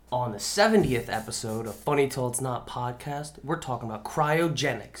On the 70th episode of Funny Till It's Not podcast, we're talking about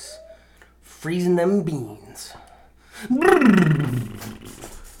cryogenics. Freezing them beans.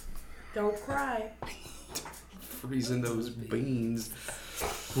 Don't cry. Freezing those beans.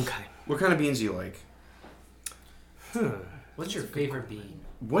 Okay. What kind of beans do you like? What's your favorite bean?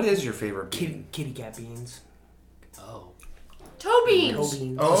 What is your favorite bean? Kitty cat beans. Oh. Toe beans. Toe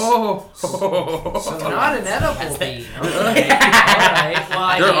beans. Oh! So not an edible bean. Okay. Alright.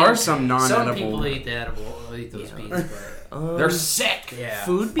 Well, There are some non-edible. Some people eat those beans, but... They're sick. Yeah.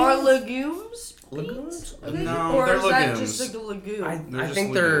 Food Are beans? legumes? Legumes? No, Or they're is that legumes. just like a legume? I just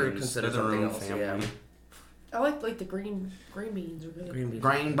think they're legumes. considered They're their something own else. family. Yeah. I like the green beans are good. Green beans.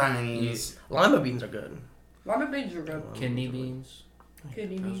 Green beans. Lima beans are good. Lima beans are good. Kidney beans.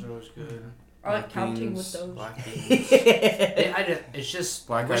 Kidney Those beans. are always good. I like Black counting beans, with those. Black beans. It's just...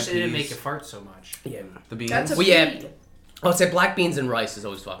 Black I wish eyed they didn't peas. make it fart so much. Yeah. The beans. That's a Well, yeah. feed. I would say black beans and rice is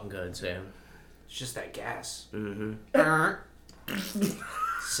always fucking good, so yeah. It's just that gas. Mm-hmm.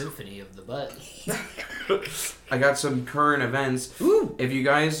 Symphony of the butt. I got some current events. Ooh. If you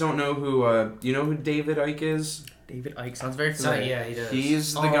guys don't know who, you know who David Icke is? David Icke sounds very So, familiar. yeah, he does.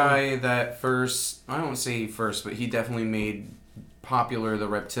 He's the guy that first, I don't say first, but he definitely made popular the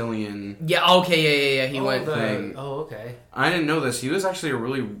reptilian. Yeah, okay, yeah. He went. thing. Oh, okay. I didn't know this. He was actually a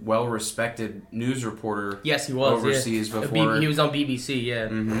really well-respected news reporter. Yes, he was. Overseas yeah. before. He was on BBC, yeah.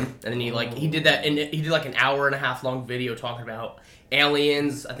 Mm-hmm. And then he did that, and he did like an hour and a half long video talking about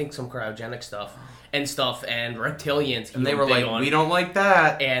aliens, I think some cryogenic stuff, and reptilians. And they were like, we don't like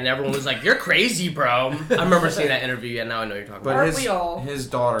that. And everyone was like, you're crazy, bro. I remember seeing that interview, and now I know you're talking But about. Aren't we all? his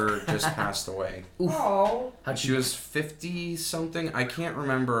daughter just passed away. Oh. She was 50-something. I can't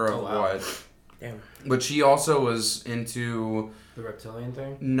remember of Oh, wow. what. Damn. But she also was into... The reptilian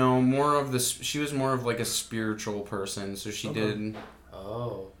thing? No, more of this. She was more of like a spiritual person, so she did.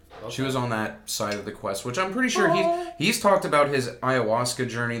 Oh. Okay. She was on that side of the quest, which I'm pretty sure he's talked about his ayahuasca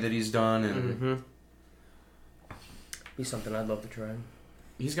journey that he's done, and Mm-hmm. Be something I'd love to try.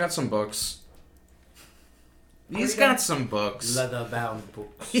 he's got some books. He's got some books. Leather-bound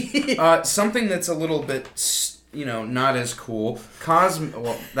books. Something that's a little bit, not as cool.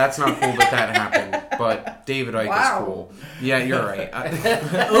 Well, that's not cool that that happened, but David Icke Wow. is cool. Yeah, you're right.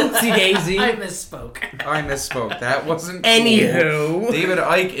 Oopsie daisy. I misspoke. I misspoke. That wasn't cool. Anywho. David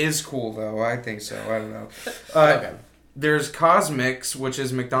Icke is cool, though. I think so. I don't know. Okay. There's Cosmix, which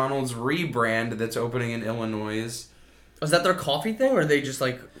is McDonald's rebrand that's opening in Illinois. Was that their coffee thing, or are they just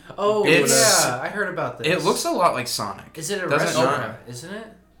like... Oh, It's- yeah. I heard about this. It looks a lot like Sonic. Is it a Does it restaurant? not? Isn't it?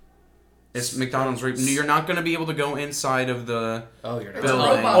 It's McDonald's. You're not going to be able to go inside of the... Oh, you're It's not. a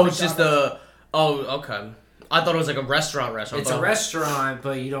Building. robot Oh, it's just McDonald's. okay. I thought it was like a restaurant. It's a restaurant,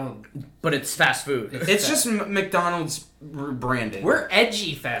 but you don't... But it's fast food. It's just McDonald's branded. We're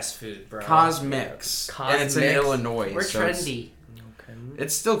edgy fast food, bro. Cosmix. And it's in Cosmix. Illinois. We're so trendy.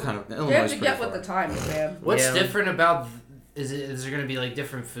 It's still kind of... You Illinois have is to pretty get with far. the times, man. What's Yeah. different about... Is there going to be, like,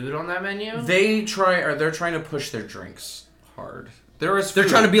 different food on that menu? They're trying to push their drinks hard. They're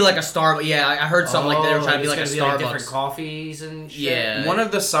trying to be like a Starbucks. Yeah, I heard something like they were trying to be like a it's gonna Starbucks. be different coffees and shit? Yeah. One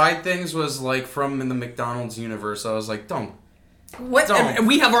of the side things was like from the McDonald's universe. I was like, don't. What? Don't. And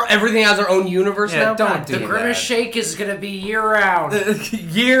we have everything has our own universe Yeah, now. don't God do The Grimace that. Shake is going to be year-round.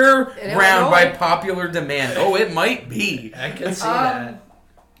 Year In round by Illinois? popular demand. Oh, it might be. I can see that.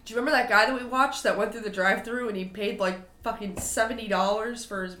 Do you remember that guy that we watched that went through the drive-thru and he paid like fucking $70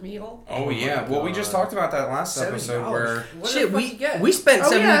 for his meal? Oh yeah. my Well, we just God. talked about that last episode where What Shit, the fuck we you get? we spent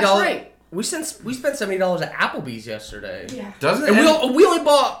Oh, yeah, $70. that's right. We spent $70 at Applebee's yesterday. Yeah. doesn't And it? we only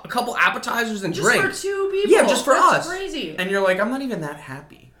bought a couple appetizers and Just drinks. for two people. Yeah, just for That's us. crazy. And you're like, I'm not even that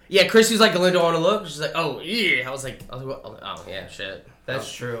happy. Yeah, Chrissy was like, "Linda, want to look?" She's like, "Oh yeah." I was like, "Oh yeah, shit." That's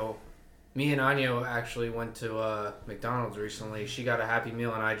true. Me and Anya actually went to McDonald's recently. She got a Happy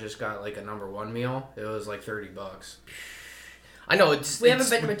Meal, and I just got like a #1 meal. It was like $30. I know We haven't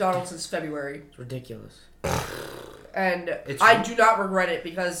been to McDonald's since February. It's ridiculous. And It's- I do not regret it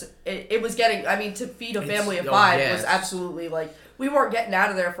because it was getting, to feed a family of oh, 5 yes. was absolutely like, we weren't getting out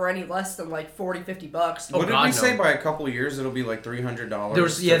of there for any less than like $40-$50. Oh, what did God, we say? no. By a couple of years, it'll be like $300.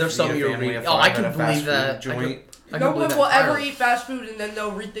 There's some you're reading. Oh, I can believe that. No one will ever eat fast food and then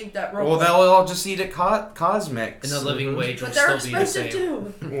they'll rethink that real Well, quick. they'll all just eat at Cosmix. And the living wage will But they're still be the expensive same.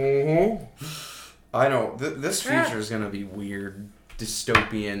 too. Mm-hmm. I know. This future is gonna be weird,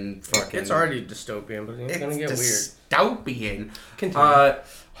 dystopian. Fucking. It's already dystopian, but it's gonna get weird. Dystopian. Continue.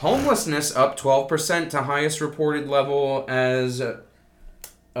 Homelessness up 12% to highest reported level as.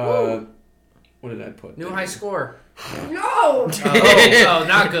 What did I put? New there? high score. No! Oh,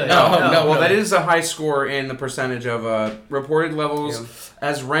 not good. No. Well, that is a high score in the percentage of reported levels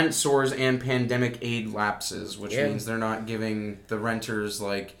as rent soars and pandemic aid lapses, which means they're not giving the renters,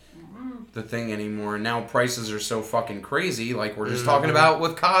 like, the thing anymore. And now prices are so fucking crazy, like we're just talking about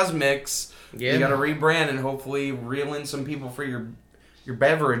with Cosmix. You gotta rebrand and hopefully reel in some people for your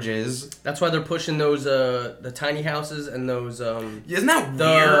beverages. That's why they're pushing those the tiny houses and those Isn't that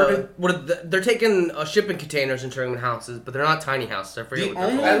weird? They're taking shipping containers and turning them houses, but they're not tiny houses. I forget what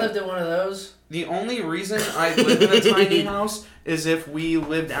they're called. I lived in one of those. The only reason I live in a tiny house is if we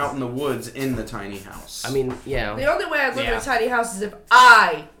lived out in the woods in the tiny house. I mean, yeah. The only way I'd live in a tiny house is if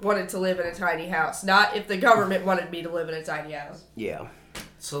I wanted to live in a tiny house, not if the government wanted me to live in a tiny house. Yeah.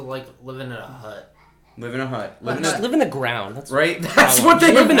 So, like, living in a hut. Live in a hut. Live in the ground. That's right. That's what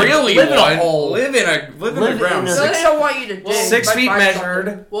they really live want. in a hole. Live in the ground. So they don't want you to dig. 6 feet measured.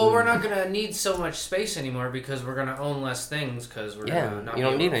 Something. Well, we're not gonna need so much space anymore because we're gonna own less things because we're gonna not you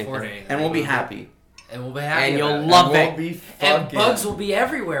don't be able need to afford anything. anything. And we'll be happy. And we'll be happy. And you'll about love and it. We'll be And bugs will be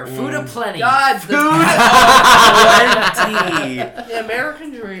everywhere. Food aplenty. God, Food plenty. the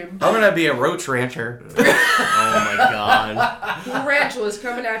American dream. I'm gonna be a roach rancher. Oh my god. Cool Ranchel is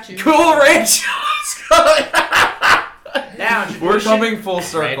coming at you. Cool ranch. Now We're coming full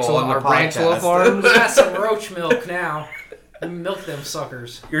circle on the Ranchula podcast. farms. We got some roach milk now. We milk them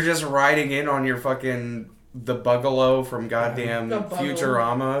suckers. You're just riding in on your fucking the Bugalo from goddamn The Bugalo.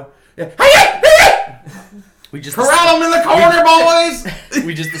 Futurama. Yeah. We just Corral them in the corner, boys.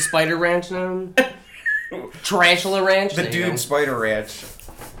 We just the Spider Ranch now. Tarantula Ranch. The There you Dude go. Spider Ranch.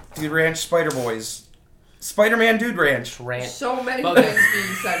 Dude Ranch Spider Boys. Spider-Man Dude Ranch. So many Bug- things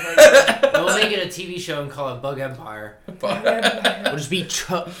being said right now. We'll make it a TV show and call it Bug Empire. It'll just be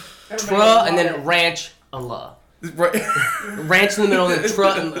Tra Everybody and then love it. Ranch Allah. Right. Ranch in the middle and then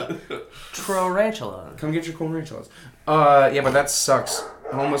Tra Ranchula. Come get your cool ranch laws. Yeah, but that sucks.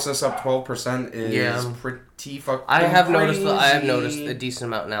 Homelessness up 12% is pretty fucking I have crazy. noticed a decent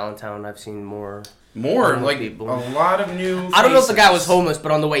amount in Allentown. I've seen more like people. a lot of new I don't know if the guy was faces. homeless,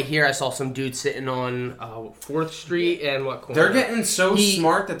 but on the way here I saw some dude sitting on 4th Street and what corner? They're getting so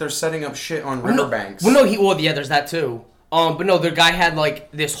smart that they're setting up shit on riverbanks. There's that too. But no, the guy had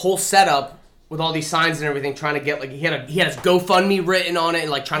like this whole setup with all these signs and everything, trying to get like he had his GoFundMe written on it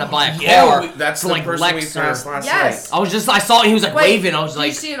and like trying to buy a car. That's for, the like person we Lex passed or- last Yes. night. I saw it and he was like Wait, waving. I was did like,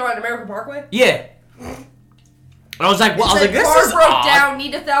 you see it on American Parkway? yeah. And I was like, well, I was like, this car is broke odd. down,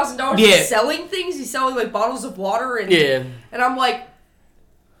 need $1,000. Yeah. He's selling things. He's selling like bottles of water and Yeah. And I'm like,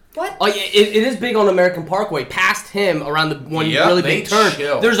 what? Oh, yeah, it is big on American Parkway. Past him, around the one Yep, really they big turn,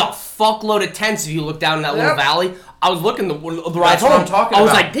 chill. there's a fuckload of tents if you look down in that little Yep. valley. I was looking the ride That's what home. I'm talking I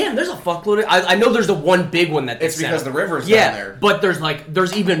was about. like, damn, there's a fuckload of... I know there's the one big one that they It's because set the up. river's Yeah, down there. but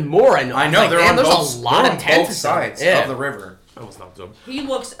there's even more. I know. I was know, like, they're damn, on there's both, a lot they're of on tents both sides yeah. of the river. I was not dumb. He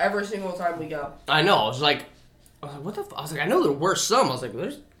looks every single time we go. I know. I was like, what the? I was like, I know there were some. I was like,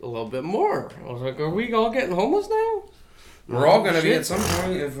 there's a little bit more. I was like, are we all getting homeless now? We're all gonna be at some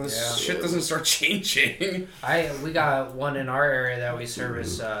point if this shit doesn't start changing. We got one in our area that we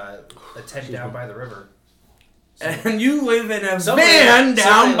service a tent down by the river. And you live in a Somebody- van down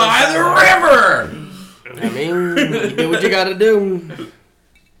somebody by lives the river! I mean, you do what you gotta do.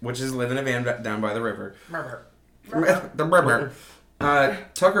 Which is live in a van down by the river. River. The river.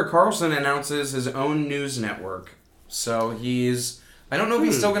 Tucker Carlson announces his own news network. So he's... I don't know if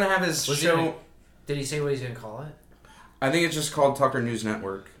he's still going to have his show... Did he say what he's going to call it? I think it's just called Tucker News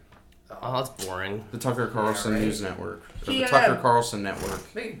Network. Oh, that's boring. The Tucker Carlson Yeah, right. News Network. Or the TNN. Tucker Carlson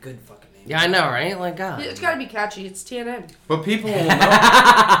Network. Make a good fucking name. Yeah, I know, right? Like, God. It's got to be catchy. It's TNN. But people will know.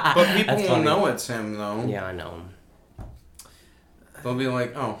 But people That's will funny. know it's him, though. Yeah, I know. They'll be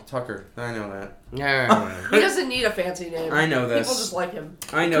like, oh, Tucker. I know that. Yeah. He doesn't need a fancy name. I know this. People just like him.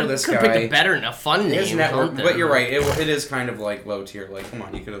 I know this Could guy. pick a better and a fun name. His network. something. But you're right. It is kind of like low tier. Like, come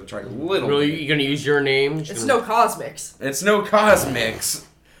on, you could have tried a little Really, bit. you gonna use your name? It's no Cosmics. It's no Cosmix.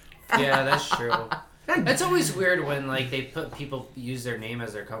 Yeah, that's true. It's always weird when like they put people use their name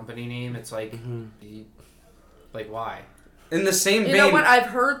as their company name. It's like, like why? In the same You vein... know what? I've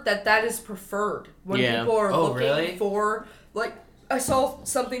heard that is preferred when Yeah. people are Oh, looking really? for like. I saw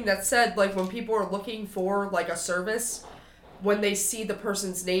something that said like when people are looking for like a service, when they see the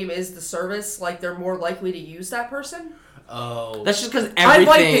person's name is the service, like they're more likely to use that person. Oh, That's just because I everything.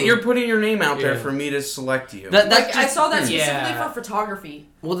 like that you're putting your name out there Yeah. for me to select you. That's Like I just- saw that specifically Yeah. for photography.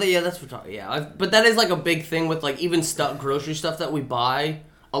 Well, yeah, that's what. Yeah, but that is like a big thing with like even stuff, grocery stuff that we buy.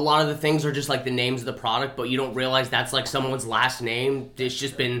 a lot of the things are just like the names of the product, but you don't realize that's like someone's last name. It's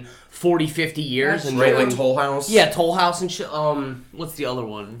just been 40, 50 years. That's and Right, no like one- Toll House. Yeah, Toll House and shit. What's the other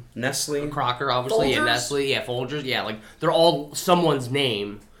one? Nestle. Crocker, obviously. Yeah, Folgers? Nestle. Yeah, Folgers. Yeah, like they're all someone's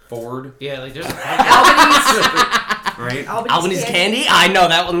name. Ford. Yeah, like there's Right. Albany's candy? I know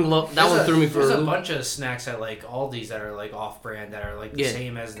that one. That one threw me for There's a a loop. bunch of snacks at like Aldi's that are like off-brand that are like the Yeah.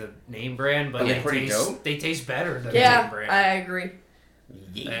 same as the name brand, but Are they they pretty taste dope? they taste better than the name Yeah, brand. I agree.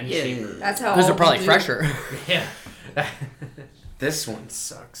 And Yeah. cheaper. That's how. Because they're Aldi probably do. fresher. Yeah. This one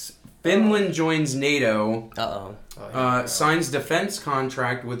sucks. Finland joins NATO. Uh-oh. Signs defense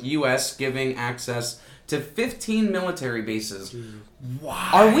contract with U.S. giving access to 15 military bases.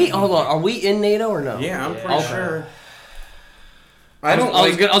 Why? Hold on, are we in NATO or no? Yeah, I'm Yeah. pretty Okay. sure. I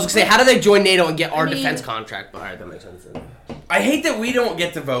was gonna say, how do they join NATO and get our I mean- defense contract? Alright, that makes sense then. I hate that we don't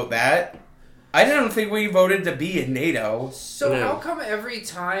get to vote that. I don't think we voted to be in NATO. So No. how come every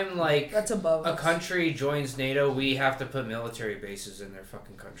time like That's above. a country joins NATO, we have to put military bases in their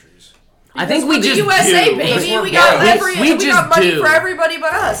fucking countries? I think we We're just the USA, do. baby. we're We got broke. We we just got money do. for everybody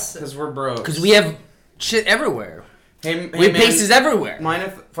but us. Because we're broke. Because we have shit everywhere. Hey We have man, bases everywhere. mind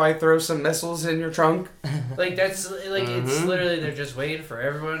if I throw some missiles in your trunk? Like that's like it's Mhm. literally they're just waiting for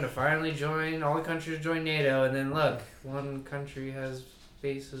everyone to finally join. All the countries join NATO, and then look, one country has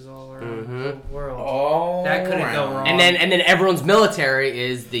bases all around the world. Oh, That couldn't go wrong. And then everyone's military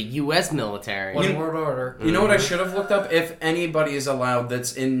is the U.S. military. One world order. You know what I should have looked up? If anybody is allowed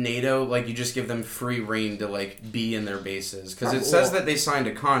that's in NATO, like you just give them free reign to like be in their bases, because it says that they signed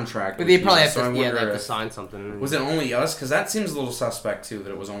a contract. But with they probably US, have so to, I yeah, they wonder have to if- sign something. Was it only us? Because that seems a little suspect too. That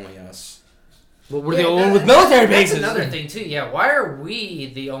it was only us. Well, we're the only one with military That's bases. another thing too. Yeah, why are we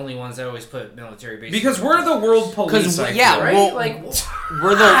the only ones that always put military bases? Because we're the world police. I yeah, feel. right? well,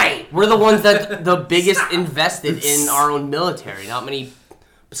 Like we're the ones that the biggest invested in our own military. Not many,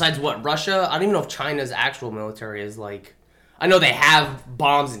 besides what, Russia. I don't even know if China's actual military is like. I know they have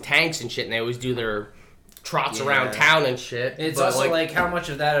bombs and tanks and shit, and they always do their trots around town and shit. it's but, also like how much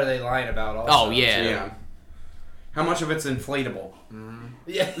of that are they lying about? Also, oh yeah. Yeah. How much of it's inflatable?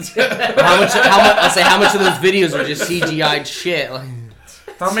 yeah. How much of those videos are just CGI'd shit? Like,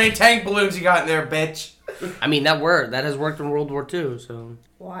 How many tank balloons you got in there, bitch? I mean, that has worked in World War II. So.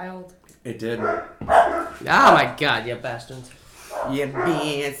 Wild. It did. Oh my god, yeah, bastards. Yeah,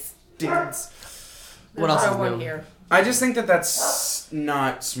 bastards. What else There's is no one new? here. I just think that that's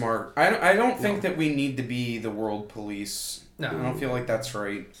not smart. I don't think that we need to be the world police. No. I don't feel like that's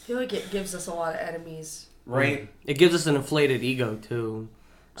right. I feel like it gives us a lot of enemies. Right? It gives us an inflated ego too.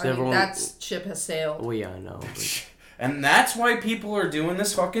 So I mean, everyone. that ship has sailed. Well, yeah, I know. but- And that's why people are doing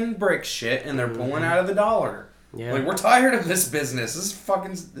this fucking brick shit and they're pulling out of the dollar. Yeah. Like, we're tired of this business. This is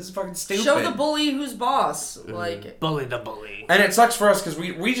fucking stupid. Show the bully who's boss. Like, Bully the bully. And it sucks for us because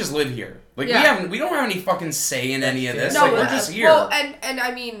we just live here. Like Yeah. we don't have any fucking say in any of this. no, like we're just here. Well, and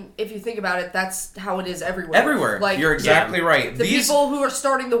I mean, if you think about it, that's how it is everywhere. Everywhere. Like, You're exactly right. the people who are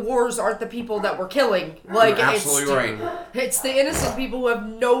starting the wars aren't the people that we're killing. Like, You're absolutely right. It's the innocent people who have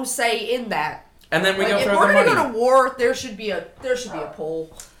no say in that. And then we Like, go if throw we're the gonna money. go to war, there should be a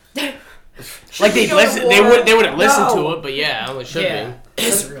poll. Like they go to listen, war? they wouldn't listen No. to it, but yeah, it should Yeah. be.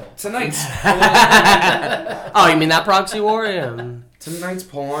 Israel. Tonight's Oh, you mean that proxy war? Yeah. tonight's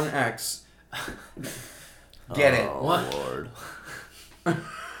poll on X. Get it. Oh, What? Lord. We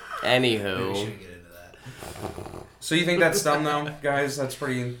Anywho, shouldn't get into that. So you think that's dumb though, guys? That's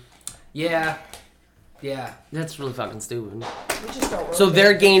pretty. Yeah. Yeah. that's really fucking stupid. We just don't So rotate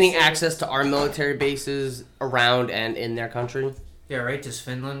they're the gaining decisions. access to our military bases around and in their country. Yeah, right? Does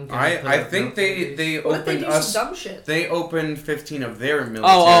Finland? I think they What if they opened do us. some dumb shit? They opened 15 of their military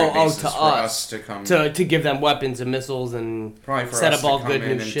Oh, bases to for us. us to come. To give them weapons and missiles and Probably for set us up all to come good in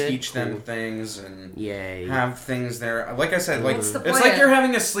new and shit. teach them Cool. things and Yay. have things there. Like I said, like What's the it's plan? like you're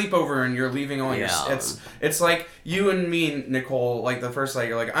having a sleepover and you're leaving all your. Yeah. It's like you and me, Nicole. Like the first night,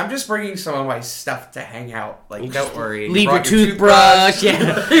 you're like, I'm just bringing some of my stuff to hang out. Like, don't worry. You Leave your brought toothbrush,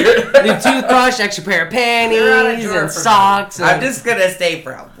 yeah. Leave toothbrush, extra pair of panties, drawer and for me. socks. And... I'm just gonna stay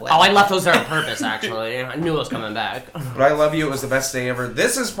for a while. Oh, I left those there on purpose, actually. I knew it was coming back. But I love you. It was the best day ever.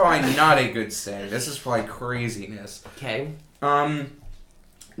 This is probably not a good say. This is probably craziness. Okay.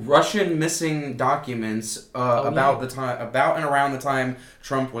 Russian missing documents about and around the time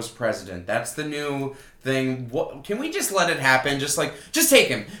Trump was president. That's the new thing. What, can we just let it happen? Just take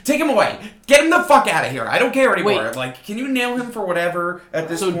him away, get him the fuck out of here. I don't care anymore. Wait. Like, can you nail him for whatever at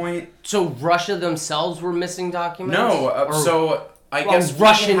this point? So Russia themselves were missing documents? No. Or- So I Well, guess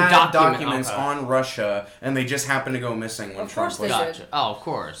Russian we had document- documents okay. on Russia, and they just happened to go missing when Of Trump course was. they did. Gotcha. Oh, of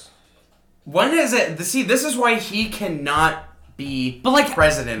course. When is it? See, this is why he cannot be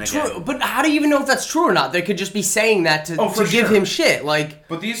president again. True, but how do you even know if that's true or not? They could just be saying that to give sure. him shit. Like,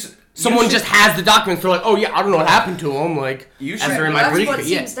 but these someone just has the documents. They're like, oh yeah, I don't know what happened to him. Like, that's what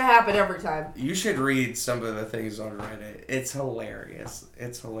seems to happen every time. You should read some of the things on Reddit. It's hilarious.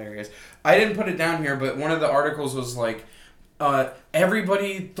 I didn't put it down here, but one of the articles was like,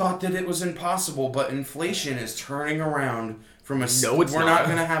 everybody thought that it was impossible, but inflation is turning around. We're not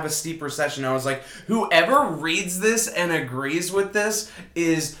going to have a steep recession. I was like, whoever reads this and agrees with this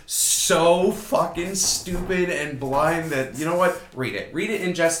is so fucking stupid and blind that, you know what? Read it,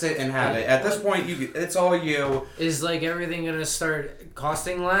 ingest it, and have it. At this point, it's all you. Is like everything going to start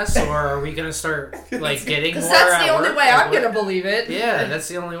costing less, or are we going to start like getting more? Because that's the only way I'm going to believe it. Yeah, that's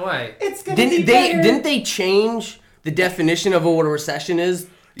the only way. It's going to be better. Didn't they change the definition of what a recession is?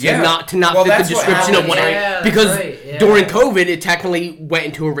 To not fit the description of what during COVID it technically went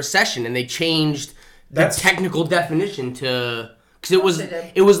into a recession and they changed the technical definition to because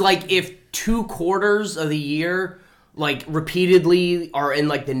it was like if 2 quarters of the year like repeatedly are in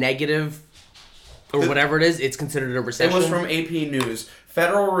like the negative or whatever it is, it's considered a recession. It was from AP News.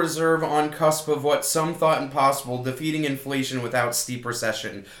 Federal Reserve on cusp of what some thought impossible, defeating inflation without steep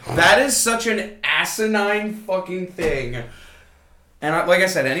recession. That is such an asinine fucking thing. And like I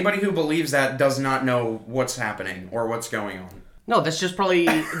said, anybody who believes that does not know what's happening or what's going on. No, that's just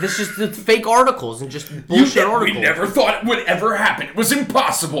the fake articles and just bullshit articles. We never thought it would ever happen. It was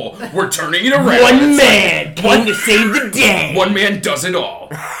impossible. We're turning it around. One man came to save the day. One man does it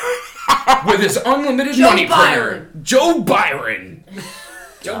all. With his unlimited money printer. Joe Byron.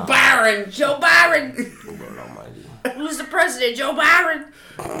 Joe Byron. Who's the president? Joe Byron.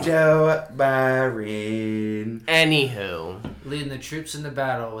 Joe Byron. Anywho. Leading the troops in the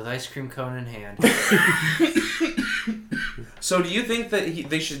battle with ice cream cone in hand. So do you think that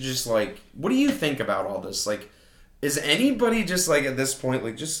they should just like... What do you think about all this? Like, is anybody just like at this point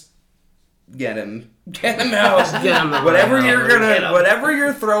like just get him? Get him out. Get him whatever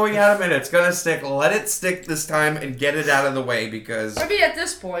you're throwing at him and it's gonna stick, let it stick this time and get it out of the way because... I mean, at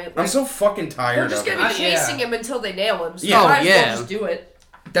this point... Like, I'm so fucking tired of it. They're just gonna be chasing him until they nail him, so might as well just do it.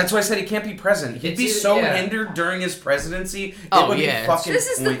 That's why I said he can't be president. He'd be hindered during his presidency. It would be fucking This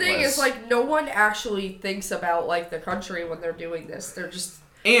is pointless. the thing, is like no one actually thinks about like the country when they're doing this. They're just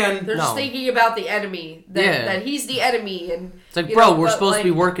thinking about the enemy. That he's the enemy, and it's like, bro, we're supposed to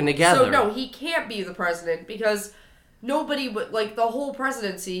be working together. So no, he can't be the president because nobody would like the whole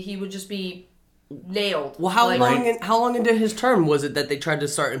presidency. He would just be nailed. Well, how long into his term was it that they tried to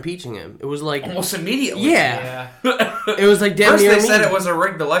start impeaching him? It was like almost immediately. Yeah. It was like damn first near they said it was a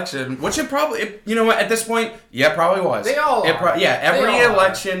rigged election, which it probably, you know what? At this point, probably was. They all are. Every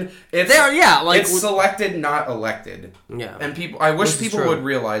election, it's selected, not elected. Yeah, and I wish people would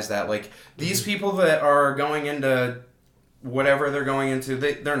realize that. Like these people that are going into whatever they're going into,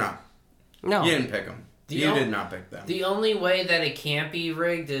 they're not. No, you didn't pick them. You did not pick them. The only way that it can't be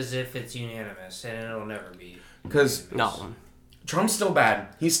rigged is if it's unanimous, and it'll never be. Because Trump's still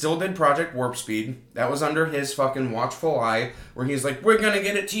bad. He still did Project Warp Speed. That was under his fucking watchful eye, where he's like, we're gonna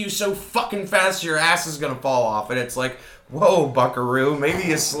get it to you so fucking fast your ass is gonna fall off. And it's like, whoa, buckaroo, maybe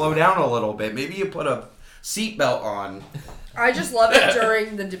you slow down a little bit. Maybe you put a seatbelt on. I just love it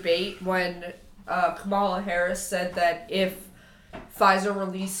during the debate when Kamala Harris said that if Pfizer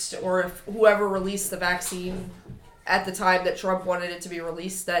released, or if whoever released the vaccine at the time that Trump wanted it to be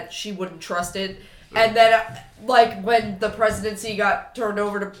released, that she wouldn't trust it. And then, like, when the presidency got turned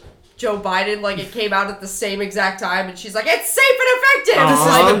over to Joe Biden, like, it came out at the same exact time, and she's like, it's safe and effective!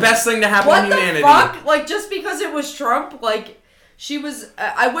 This is the best thing to happen to humanity. What the fuck? Like, just because it was Trump, like, she was...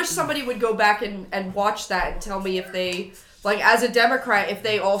 I wish somebody would go back and watch that and tell me if they, like, as a Democrat, if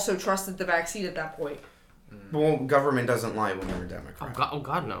they also trusted the vaccine at that point. Well, government doesn't lie when you're a Democrat. Oh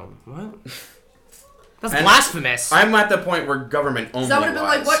God, no. What? That's blasphemous. I'm at the point where government only lies. That would have been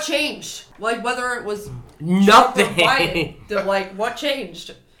like, what changed? Like, whether it was nothing. Biden, like, what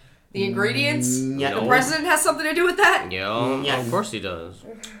changed? The ingredients? The president has something to do with that? Yeah, of course he does.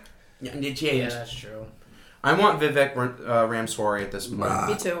 Yeah, that's true. I want Vivek Ramswari at this point.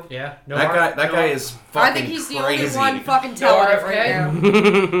 Me too. Yeah. That guy is fucking I think he's crazy. the only one fucking telling it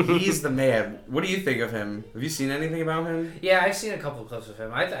right now. He's the man. What do you think of him? Have you seen anything about him? Yeah, I've seen a couple clips of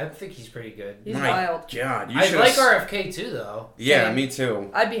him. I think he's pretty good. He's wild. God, I like RFK too, though. Yeah, Same. me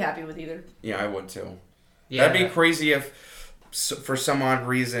too. I'd be happy with either. Yeah, I would too. Yeah. That'd be crazy if, for some odd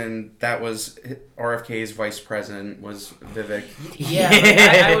reason, that was RFK's vice president was Vivek. Yeah,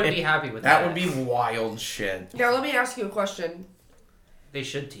 I would be happy with that. That would be wild shit. Now, let me ask you a question. They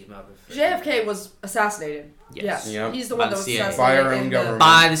should team up. JFK was assassinated. Yes. Yep. He's the one that was assassinated. By our own government.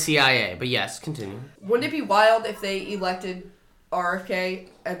 By the CIA. But yes, continue. Wouldn't it be wild if they elected RFK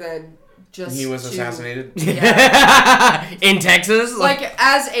and then just he was assassinated. Yeah. In Texas, like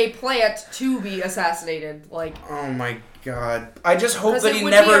as a plant to be assassinated. Like, oh my god! I just hope 'Cause that it he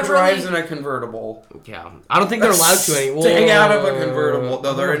would never be a drives really- in a convertible. yeah, I don't think they're allowed to anymore. Stay out of a convertible.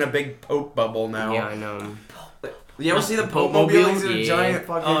 Though they're in a big Pope bubble now. Yeah, I know. You ever see the Pope Pope mobile? He's mobile? in a Yeah. giant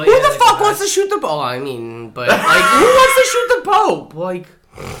fucking. Oh, Who yeah, the the fuck guys. wants to shoot the Pope? Like, who wants to shoot the Pope? Like,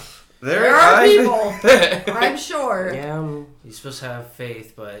 there are people, I'm sure. yeah. He's supposed to have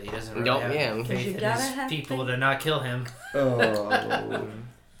faith, but he doesn't really Nope, have yeah. You faith in gotta his have people faith. to not kill him. Oh.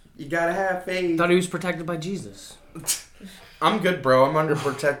 You gotta have faith. Thought he was protected by Jesus. I'm good, bro. I'm under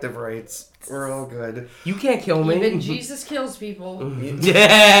protective rights. We're all good. You can't kill me. Even Jesus kills people.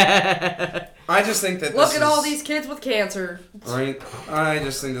 Yeah. I just think that Look this at all is- these kids with cancer. Right? I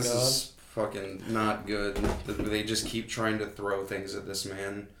just think this is fucking not good. That they just keep trying to throw things at this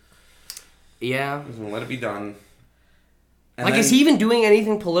man. Yeah. Let it be done. And Like, then- is he even doing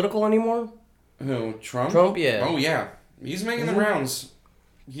anything political anymore? Who? Trump? Trump, yeah. Oh, yeah. He's making the rounds.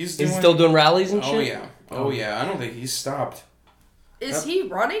 He's doing... He's still doing rallies and shit? Oh, yeah. Oh, yeah. I don't think he's stopped. Is he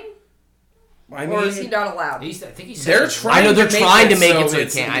running? I Or is he mean, not allowed? I think he said they're it's- trying I know they're to make trying it to make so it so he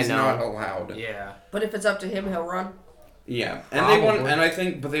it's, can't, I he's know. not allowed. Yeah. But if it's up to him, he'll run. Yeah. And they want, Probably. and I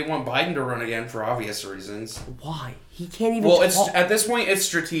think, but they want Biden to run again for obvious reasons. Why? He can't even Well, it's talk. at this point it's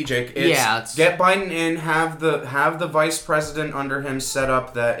strategic. It's, Yeah, it's- get Biden in, have the vice president under him set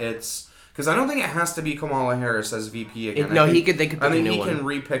up that it's because I don't think it has to be Kamala Harris as VP again. No, I think, they could pick I a think new he one. can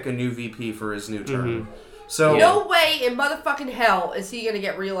repick a new VP for his new term. Mhm. So No way in motherfucking hell is he gonna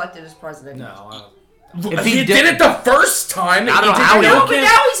get reelected as president. No, I don't. If he he did it the first time. I don't know He did how he No, no but cam-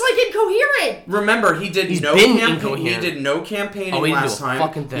 now he's like incoherent. Remember, he did He's no been campaign. He incoherent. did no campaigning Oh, he didn't last do a time.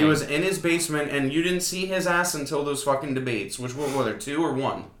 fucking thing. He was in his basement, and you didn't see his ass until those fucking debates. Which were there 2 or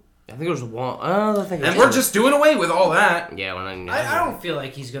 1? I think it was one. I think it And was we're just doing away with all that. Yeah, when I don't feel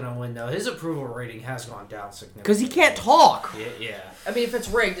like he's gonna win though. His approval rating has gone down significantly. Because he can't talk. Yeah. I mean, if it's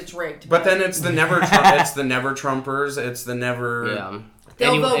rigged, it's rigged. But then it's the never it's the never Trumpers. It's the never Yeah.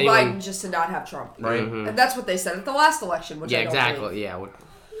 they'll vote anyone- Biden just to not have Trump. right. Mhm. And that's what they said at the last election, which Yeah, I don't exactly. believe. Yeah.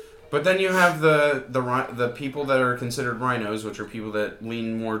 But then you have the people that are considered rhinos, which are people that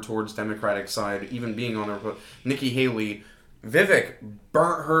lean more towards Democratic side, even being on the Nikki Haley. Vivek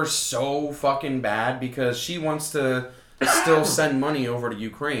burnt her so fucking bad because she wants to still send money over to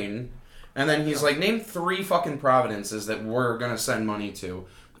Ukraine. And then he's like, name 3 fucking provinces that we're going to send money to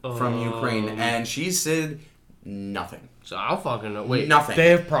from Ukraine. And she said nothing. So I'll fucking know. Wait. Nothing. They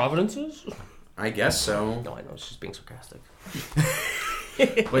have providences? I guess so. No, I know. It's just being sarcastic.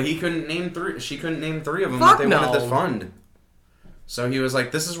 But he couldn't name 3. She couldn't name 3 of them Fuck that they wanted to no. fund. So he was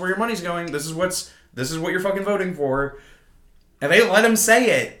like, this is where your money's going. This is what you're fucking voting for. And they let him say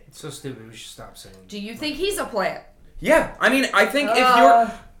it. It's so stupid. We should stop saying. Do you think he's a plant? Yeah, I mean, I think if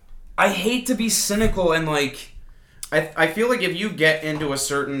you're... I hate to be cynical and like... I feel like if you get into a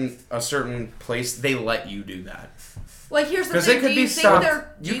certain place, they let you do that. Like, here's the 'Cause thing. it could Do be you think stopped.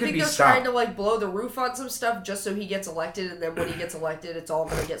 they're You could be trying stopped. to like blow the roof on some stuff just so he gets elected, and then when he gets elected, it's all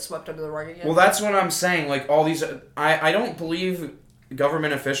gonna get swept under the rug again? Well, that's what I'm saying. Like, all these... I don't believe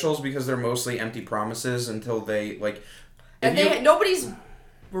government officials because they're mostly empty promises until they, like... and if you- nobody's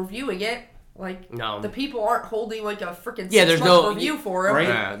reviewing it. Like, No. the people aren't holding like a freaking Yeah, there's 6-month no- review for him.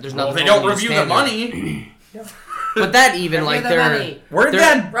 Right? There's Well, nothing they wrong don't with review the standard. money. But that even, like, the they're... money. Where'd They're-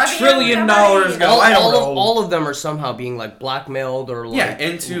 that Review $1 trillion the money. go? I don't know. All of them are somehow being, like, blackmailed or, like... Yeah,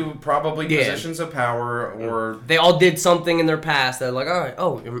 into probably Yeah. positions of power or... They all did something in their past that, like, all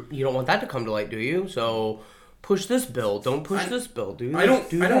right, you don't want that to come to light, do you? So push this bill. Don't push this bill, dude. I don't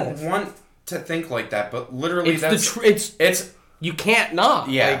that. want to think like that, but literally It's that's... it's you can't not.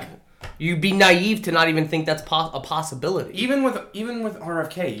 Yeah. Like, you'd be naive to not even think that's a possibility. even with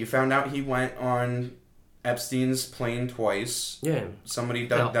RFK, you found out he went on Epstein's plane twice. Yeah. Somebody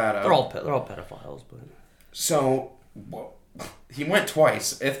dug that up. They're all pedophiles, but... So, well, he went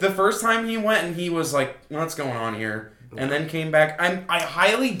twice. If the first time he went and he was like, what's going on here? And then came back. I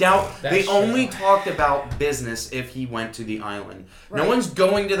highly doubt they That's only true. talked about business if he went to the island. No Right. one's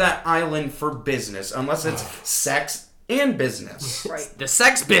going to that island for business unless it's sex and business. Right. The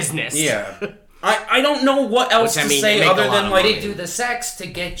sex business. Yeah. I don't know what else Which, I to mean, say they make other a lot than of like... money. They do the sex to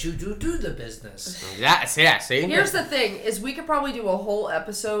get you to do the business. Yeah, see? Here's the thing: is we could probably do a whole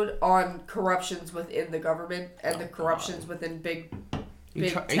episode on corruptions within the government and the corruptions within big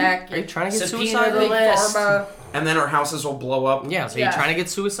tech. Are you trying to get Subpoena suicidal? the big list. pharma. And then our houses will blow up. Yeah, so Yeah. you're trying to get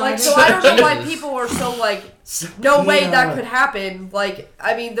suicidal? Like, so I don't know why Jesus. people are so like, no way that could happen. Like,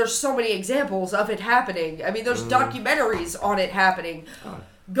 I mean, there's so many examples of it happening. I mean, there's documentaries on it happening.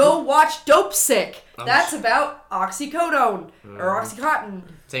 Go watch Dope Sick. That's about oxycodone or Oxycontin.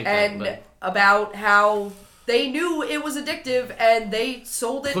 Same thing, and but- about how they knew it was addictive and they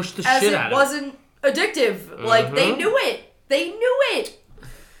sold it Pushed the as shit it out of it. wasn't addictive. Like, they knew it. They knew it.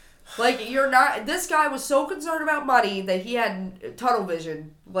 Like, you're not... This guy was so concerned about money that he had tunnel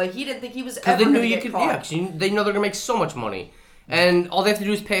vision. Like, he didn't think he was ever going to get caught. Yeah, 'cause they know they're going to make so much money. And all they have to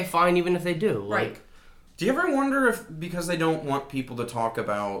do is pay a fine even if they do. Right. Like, Do you ever wonder if, because they don't want people to talk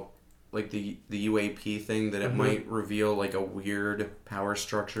about, like, the UAP thing, that it might reveal, like, a weird power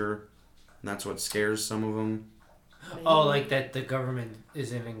structure? And that's what scares some of them? Oh, like that the government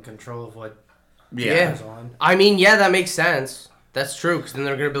isn't in control of what Yeah. goes on. I mean, yeah, that makes sense. That's true, because then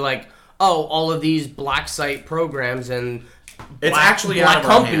they're going to be like, oh, all of these black site programs and It's black, actually black out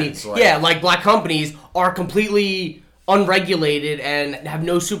of our companies. hands, like- Yeah, like black companies are completely unregulated and have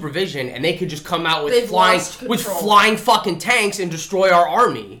no supervision, and they could just come out with They've lost with control. flying fucking tanks and destroy our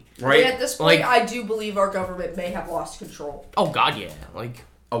army. Right? And at this point, Like- I do believe our government may have lost control. Oh God, yeah. Like,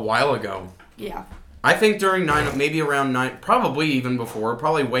 A while ago. Yeah. I think during maybe around 9, probably even before,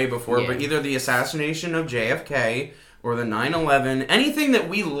 probably way before, Yeah. but either the assassination of JFK or the 9/11, anything that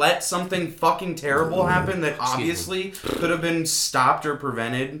we let something fucking terrible happen that obviously could have been stopped or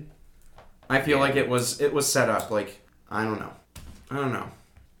prevented, I feel like it was set up. Like, I don't know.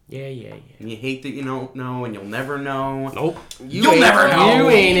 yeah. And you hate that you don't know, and you'll never know. Nope. You'll never know. You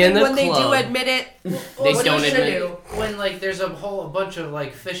ain't in the When club. they do admit it, They what don't are you admit gonna it. do? When like there's a bunch of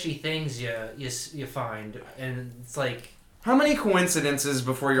like fishy things you find, and it's like How many coincidences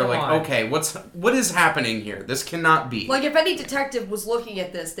before you're Come like, on. okay, what is happening here? This cannot be. Like, if any detective was looking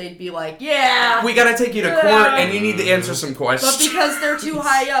at this, they'd be like, yeah. We gotta take you to court, and you need to answer some But questions. because they're too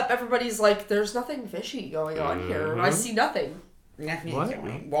high up, everybody's like, there's nothing fishy going on here. I see nothing. What?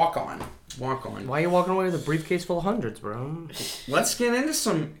 Walk on. Walk on. Why are you walking away with a briefcase full of hundreds, bro? Let's get into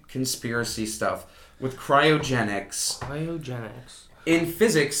some conspiracy stuff with cryogenics. Cryogenics. In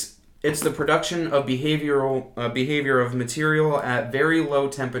physics, it's the production of behavior of material at very low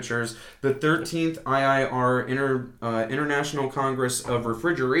temperatures. The 13th IIR International Congress of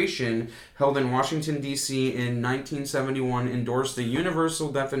Refrigeration, held in Washington, D.C. in 1971, endorsed the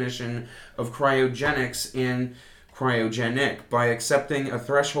universal definition of cryogenics and cryogenic by accepting a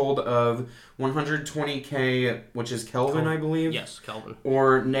threshold of 120 K, which is Kelvin, I believe. Yes, Kelvin.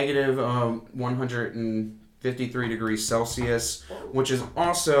 Or negative 153 degrees Celsius, which is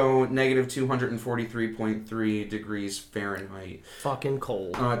also negative 243.3 degrees Fahrenheit. Fucking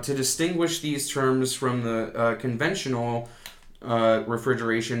cold. To distinguish these terms from the conventional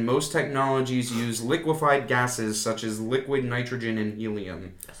refrigeration, most technologies use liquefied gases such as liquid nitrogen and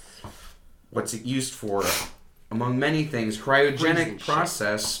helium. What's it used for? Among many things, cryogenic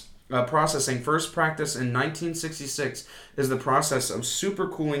processing, first practiced in 1966, is the process of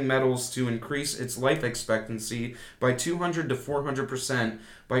supercooling metals to increase its life expectancy by 200 to 400%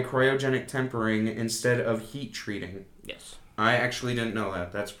 by cryogenic tempering instead of heat treating. Yes. I actually didn't know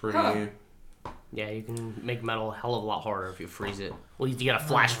that. That's pretty... Huh. Yeah, you can make metal a hell of a lot harder if you freeze it. Well, you gotta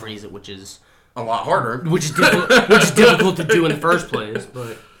flash freeze it, which is A lot harder. which is difficult to do in the first place.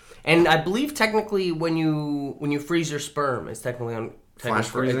 But and I believe technically when you freeze your sperm, it's technically on Flash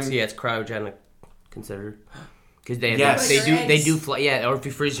freezing? Yeah, it's cryogenic considered. Because they Yes. they do or if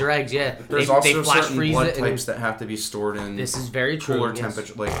you freeze your eggs, yeah, There's they also flash certain freeze blood it. And types that have to be stored in this is very true. cooler yes.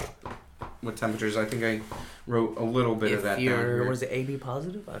 temperature, like what temperatures. I think I wrote a little bit of If that down you're here. was it AB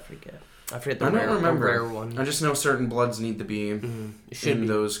positive? I forget the I don't rare, remember. the rare one. I just know certain bloods need to be It should in be.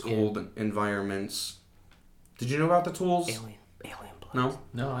 those Yeah. cold environments. Did you know about the tools? Alien blood. No.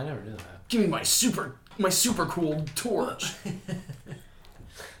 no, I never knew that. Give me my super cool torch.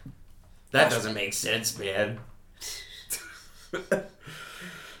 That doesn't make sense, man.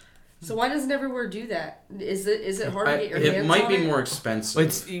 So why doesn't everywhere do that? Is it hard to get your hands It might on be it? more But expensive.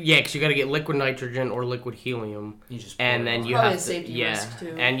 it's because you got to get liquid nitrogen or liquid helium, You just and then you Probably have a to safety risk,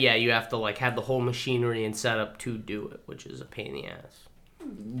 too. and you have to like have the whole machinery and setup to do it, which is a pain in the ass.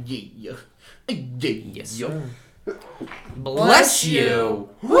 Yeah. Yes, sir. Bless you.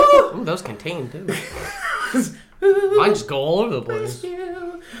 Ooh, those contain too. Mine just go all over the place.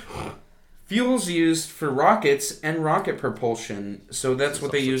 Fuels used for rockets and rocket propulsion. So that's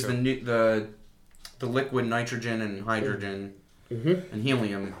what they use the liquid nitrogen and hydrogen and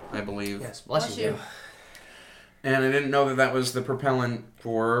helium, I believe. Yes, bless you. And I didn't know that was the propellant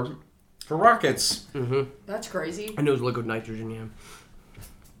for rockets. That's crazy. I know it's liquid nitrogen. Yeah.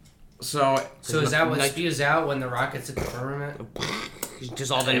 So So is that what spews out when the rockets hit the firmament?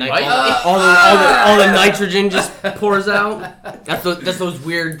 Just all the might. all the nitrogen just pours out. That's those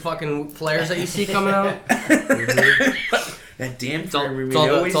weird fucking flares that you see coming out. That damn It's all, Fairy it's all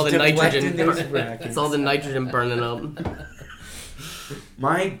the, always it's all the deflecting nitrogen. those brackets. It's all the nitrogen burning up.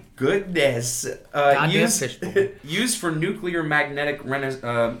 My goodness. Goddamn fishbowl. Used for nuclear magnetic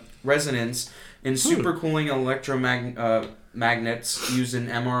resonance in supercooling electromagnets used in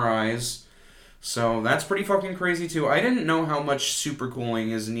MRIs. So that's pretty fucking crazy too. I didn't know how much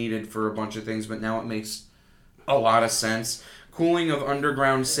supercooling is needed for a bunch of things, but now it makes a lot of sense. Cooling of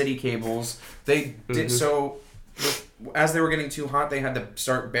underground city cables. They did so as they were getting too hot, they had to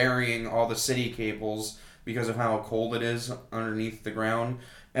start burying all the city cables because of how cold it is underneath the ground.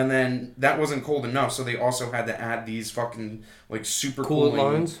 And then that wasn't cold enough, so they also had to add these fucking like super Coolant cooling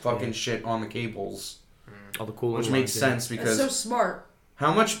lines? fucking shit on the cables. All the cooling Which lines, makes yeah. sense That's because so smart.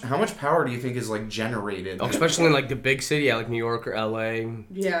 how much power do you think is like generated? Oh, especially in like the big city, yeah, like New York or LA.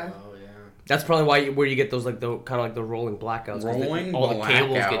 Yeah. Oh yeah. That's probably where you get those like the kind of like the rolling blackouts. 'cause Rolling all the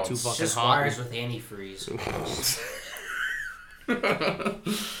cables get blackouts. too It's fucking Just hot. wires with antifreeze.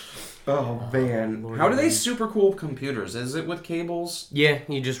 Oh man, Lord how do they God. super cool computers? Is it with cables? Yeah,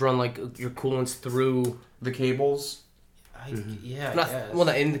 you just run like your coolants through. The cables? Yeah, I Not guess. well,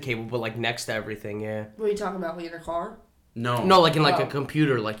 not in the cable, but like next to everything. Yeah. What are you talking about? Like in a car? No. No, like in like Oh. a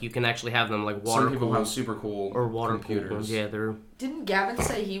computer, like you can actually have them like water Some people have cooled super cool or water computers. cooled ones. Yeah, they're. Didn't Gavin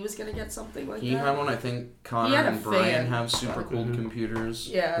say he was gonna get something like He that? had one. I think Connor had a and Brian fan. have super cooled Mhm. computers.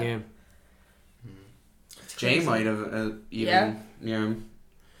 Yeah. Yeah. It's Jay crazy. might have even. Yeah.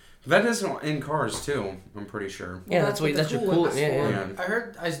 That is in cars too. I'm pretty sure. Yeah, Well, that's what the that's your coolant cool. is Yeah, for. yeah.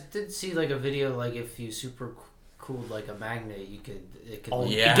 Yeah. I did see like a video like if you super cooled like a magnet, it could Oh,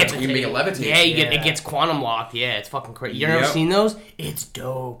 like, yeah. it gets You can make it levitate. Yeah, it Yeah. gets quantum locked. Yeah, it's fucking crazy. You ever Yep. seen those? It's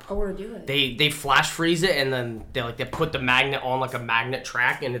dope. I want to do it. They flash freeze it and then they put the magnet on like a magnet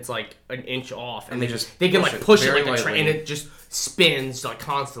track and it's like an inch off And they just they can push like it push it very like a train and lightly. it just spins like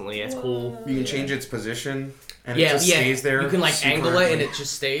constantly. It's cool. You can change its position and Yeah, it just yeah. stays there. You can like super angle it and quickly. it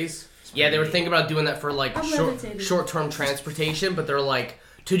just stays. Yeah, they were thinking about doing that for like I'm levitating. short-term transportation, but they're like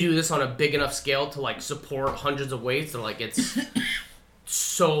to do this on a big enough scale to like support hundreds of weights. They're like it's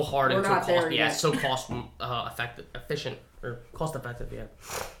so hard We're and so not cost. there Yeah, yet. it's so efficient or cost effective. Yeah.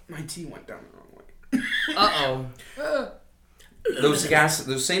 My tea went down the wrong way. Uh-oh.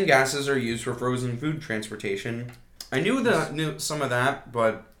 Those same gases are used for frozen food transportation. I knew some of that,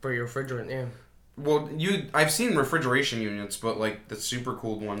 but For your refrigerant, yeah. well, I've seen refrigeration units, but like the super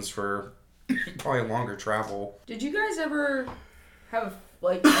cooled ones for probably longer travel. Did you guys ever have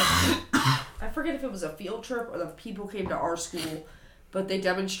I forget if it was a field trip or the people came to our school, but they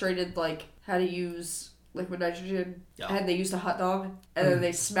demonstrated like how to use liquid nitrogen and they used a hot dog and then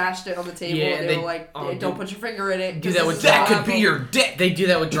they smashed it on the table Yeah, and they they- were like, oh, don't dude. put your finger in it. Do 'cause that this with is that not could be alcohol." your dick. They do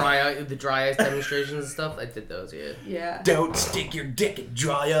that with the dry ice demonstrations and stuff. I did those, yeah. Yeah. Don't stick your dick in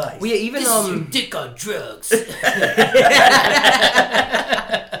dry ice. Well, yeah, even This is your dick on drugs.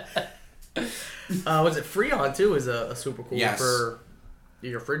 was it Freon too? Is a super cool Yes. for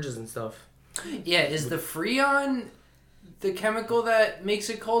your fridges and stuff. Yeah, is the Freon the chemical that makes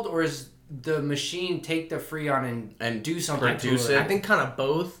it cold, or is the machine take the Freon and do something produce to it? I think kind of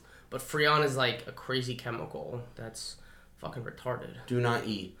both, but Freon is like a crazy chemical that's fucking retarded. Do not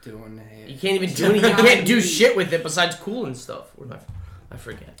eat. Doing You it. can't even do anything. You can't do shit with it besides cooling stuff. What if I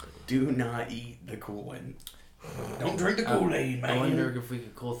forget. Do not eat the coolant. Don't drink the Kool-Aid, I wonder if we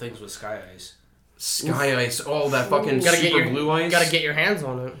could cool things with sky ice. Sky ice. Oh, that fucking Gotta super get your blue ice. Gotta get your hands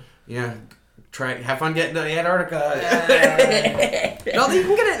on it. Yeah. Have fun getting to Antarctica. No, you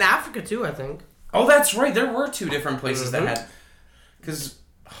can get it in Africa too. I think. Oh, that's right. There were two different places Mhm. that had. Because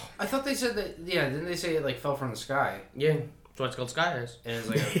I thought they said that. Yeah, didn't they say it like fell from the sky? Yeah, that's why it's called sky ice. And it's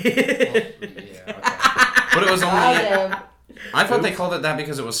like, yeah, okay. but it was only. Damn. I thought they called it that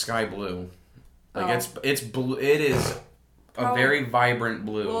because it was sky blue. Like Oh. it's blue. It is a Oh. very vibrant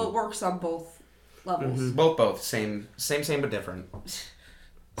blue. Well, it works on both levels. Mhm. Both same but different.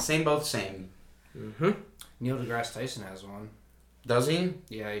 Both same. Mm-hmm. Neil deGrasse Tyson has one. Does he?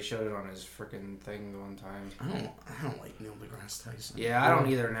 Yeah, he showed it on his freaking thing the one time. I don't like Neil deGrasse Tyson. Yeah, I don't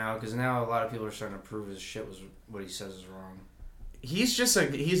either now, because now a lot of people are starting to prove his shit was what he says is wrong. He's just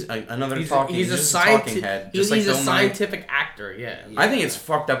another He's talking. a just scientific. talking head. He's Just like a Bill Nye. scientific actor. Yeah. I think it's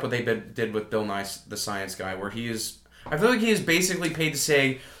fucked up what they did with Bill Nye, the science guy, where he is. I feel like he is basically paid to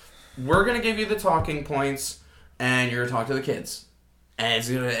say, "We're gonna give you the talking points, and you're gonna talk to the kids, and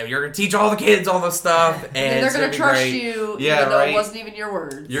you're gonna teach all the kids all the stuff, and And it's they're gonna be trust great. you, Yeah, even though right. it wasn't even your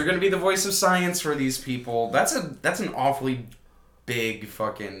words. You're gonna be the voice of science for these people." That's an awfully big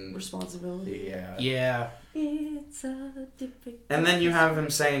fucking responsibility. yeah. Yeah. It's a difficult. And then you have him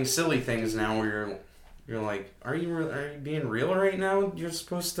saying silly things now, where You're like, are you being real right now? You're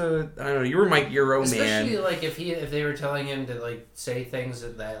supposed to. I don't know. You were my Euro Especially man. like if they were telling him to like say things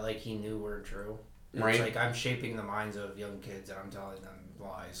that like he knew weren't true. It's Right. like I'm shaping the minds of young kids and I'm telling them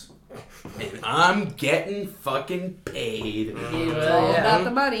lies. And I'm getting fucking paid. It's all about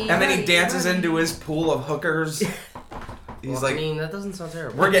the money. And then he money, dances money. into his pool of hookers. He's Well, like, I mean, that doesn't sound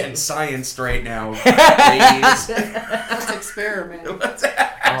terrible. we're getting scienced right now, ladies. Let's experiment.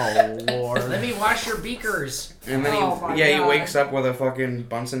 Oh lord. Let me wash your beakers. And then Oh my he God. wakes up with a fucking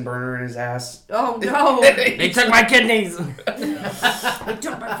Bunsen burner in his ass. Oh no! They took my kidneys. They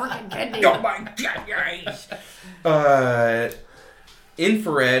took my freaking kidney. Oh my god!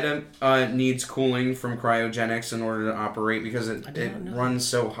 Infrared needs cooling from cryogenics in order to operate because it runs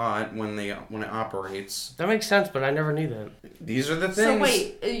so hot when it operates. That makes sense, but I never knew that. These are the things. So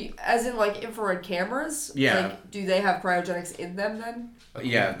wait, as in like infrared cameras? Yeah. Like, do they have cryogenics in them then?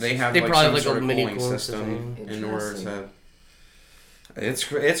 Yeah, they have They like probably some have, like, sort a of mini cooling cooling system system. in order Interesting.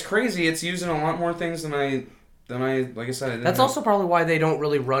 to. It's crazy. It's using a lot more things than I like I said. I didn't That's know. also probably why they don't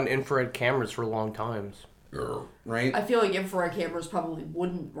really run infrared cameras for long times. Right. I feel like infrared cameras probably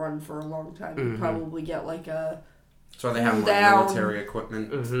wouldn't run for a long time. You'd probably get like a So they have more down. military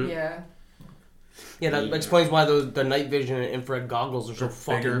equipment. Mm-hmm. yeah. Yeah, that explains why the night vision and infrared goggles are so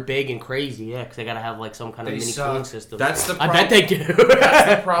fucking bigger. big and crazy. Yeah, because they gotta have like some kind of They mini suck. cooling system. That's the I problem. bet they do.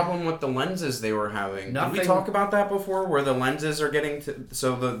 That's the problem with the lenses they were having. Did Nothing- we talk about that before? Where the lenses are getting to...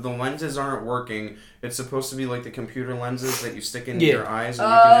 So the lenses aren't working. It's supposed to be like the computer lenses that you stick into Yeah. your eyes and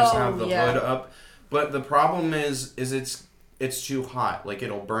you can just Oh, have the yeah. hood up. But the problem is it's too hot. Like,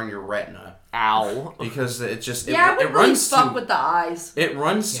 it'll burn your retina. Ow. Because it just... Yeah, I it would really runs fuck too... with the eyes. It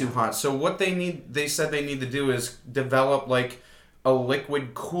runs too hot. So what they said they need to do is develop like a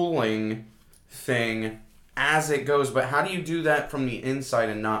liquid cooling thing as it goes. But how do you do that from the inside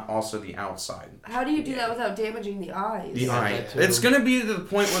and not also the outside? How do you do that without damaging the eyes? The eye. that too. It's gonna be to the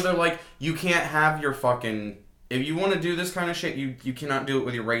point where they're like, you can't have your fucking. If you want to do this kind of shit, you cannot do it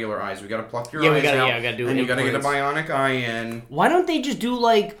with your regular eyes. We gotta pluck your eyes out. we gotta do and you gotta get a implants. bionic eye in. Why don't they just do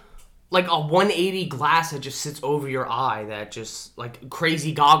like a 180 glass that just sits over your eye, that just like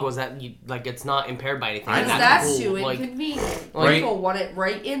crazy goggles that you like, it's not impaired by anything. I Because know. that's cool. too Like, inconvenient. Right. People want it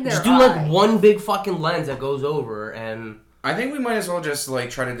right in their just do eye. like one big fucking lens that goes over, and I think we might as well just like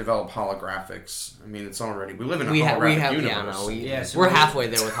try to develop holographics. I mean, it's already we live in a holographic universe. yeah, no, Yeah, so we're we- halfway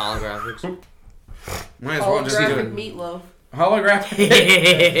there with holographics. Might as well just do Holographic it. meatloaf.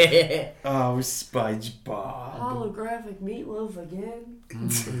 Holographic. Oh, SpongeBob. Holographic meatloaf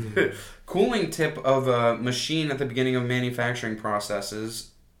again? Cooling tip of a machine at the beginning of manufacturing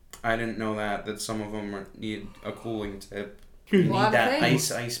processes. I didn't know that some of them need a cooling tip. You Lot need of that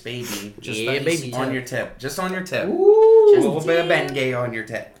things. ice baby. Yeah, icy baby. On your tip. Just on your tip. Ooh, A little bit of Bengay on your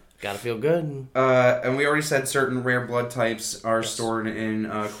tip. Gotta feel good. And we already said certain rare blood types are stored in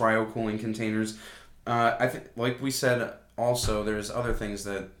cryo cooling containers. I think, like we said, also there's other things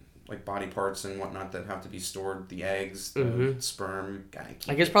that, like body parts and whatnot, that have to be stored. The eggs, the sperm. Gotta keep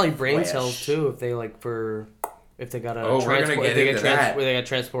I guess probably brain fresh. cells too, if they like if they gotta Oh, we're gonna transport, get if they into gotta that. where they gotta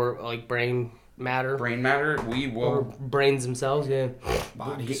transport like brain matter brain matter. We or will brains themselves. Yeah.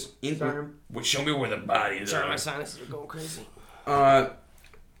 Bodies. show me where the bodies Sorry, my are. sinuses are going crazy.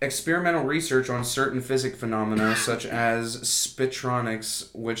 Experimental research on certain physics phenomena, such as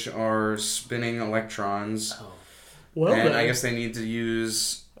spitronics, which are spinning electrons. Well, And I guess they need to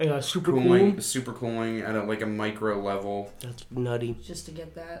use super cooling, cool. super cooling at a micro level, That's nutty. just to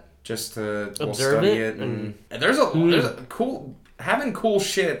get that. just to Observe study it it. And there's a cool having cool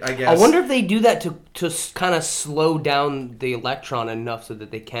shit. I guess. I wonder if they do that to kind of slow down the electron enough so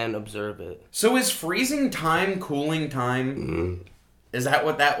that they can observe it. So is freezing time cooling time? Is that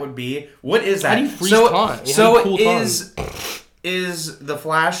what that would be? What is that? How do you freeze so time? How do you so cool is the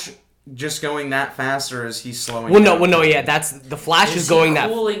Flash just going that fast, or is he slowing? Well, down? no, yeah. That's the Flash is going that.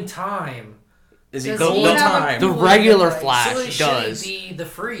 cooling time. Is he Does going he the have a time? The cooling regular device? Flash So it does. shouldn't be the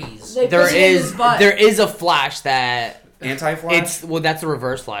freeze. They There put it in his is butt. a Flash that Anti-Flash. that's the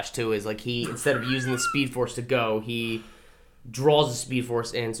reverse Flash too. Is like he, instead of using the Speed Force to go, he draws the Speed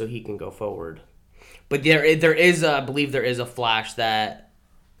Force in so he can go forward. But there is I believe there is a Flash that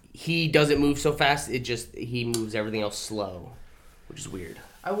he doesn't move so fast. He moves everything else slow, which is weird.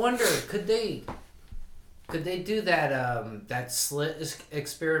 I wonder, could they do that slit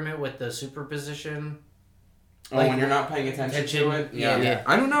experiment with the superposition? Oh, when you're not paying attention to it. Yeah.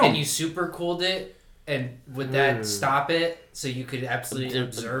 I don't know. And you super cooled it, and would that stop it so you could absolutely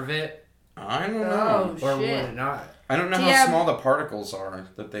observe it, I don't know. Oh, or would shit. it not? I don't know Do how you have- small the particles are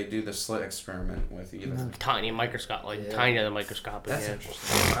that they do the slit experiment with either. Tiny microscope, Yeah. tinier than microscopic. That's Yeah.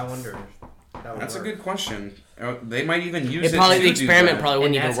 interesting. I wonder. that would That's a work. good question. They might even use it. Probably to the do experiment that. probably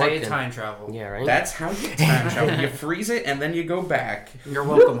And wouldn't even that's how work. you then. time travel. Yeah, right. That's how you time travel. You freeze it and then you go back, You're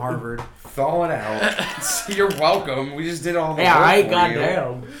welcome, Harvard. thaw it out. You're welcome. We just did all the Yeah, work right. for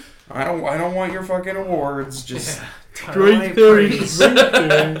Goddamn. you. I don't want your fucking awards. Just Great praise.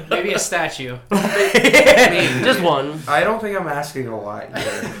 theory. Maybe a statue. Just one. I don't think I'm asking a lot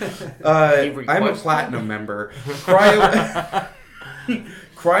here. Favorite I'm a question? platinum member.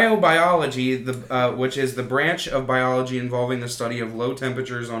 Cryobiology, which is the branch of biology involving the study of low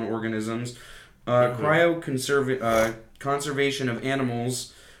temperatures on organisms, conservation of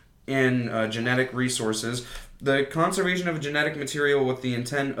animals and genetic resources, the conservation of genetic material with the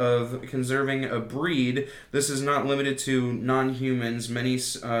intent of conserving a breed. This is not limited to non-humans. Many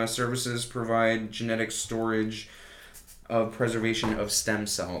services provide genetic storage of preservation of stem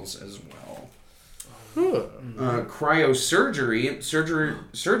cells as well. Cryosurgery,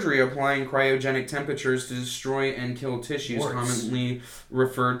 surgery applying cryogenic temperatures to destroy and kill tissues, Warts. commonly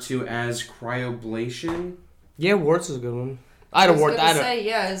referred to as cryoablation. Yeah, warts is a good one. I had I a was wart. gonna say,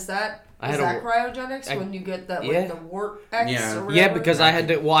 yeah, is that cryogenics I- when you get that yeah. like the wart X Yeah. or whatever? Yeah, because I had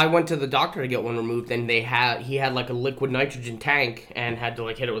to. Well, I went to the doctor to get one removed, and he had like a liquid nitrogen tank, and had to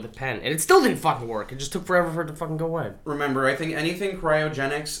like hit it with a pen, and it still didn't fucking work. It just took forever for it to fucking go away. Remember, I think anything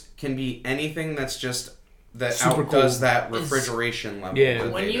cryogenics can be anything that's just that Super outdoes cool. that refrigeration level. Yeah.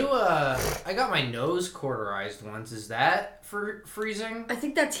 that When they you, do. I got my nose cauterized once. Is that for freezing? I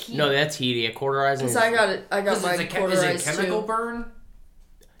think that's heat. No, that's heat. Yeah, cauterizing. because Is, I got it. I got Is mine it a cauterized chemical too. burn?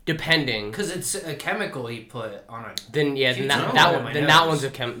 depending. Because it's a chemical he put on it. Then yeah, then Huge that, hole that in one, my then nose.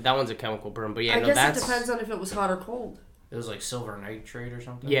 that one's a chemical burn. But yeah, I no, guess that's it depends on if it was hot or cold. It was like silver nitrate or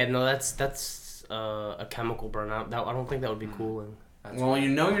something. yeah, no, that's a chemical burn. I don't think that would be cooling. Well, you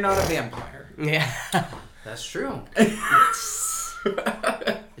know you're not a vampire. Yeah. That's true.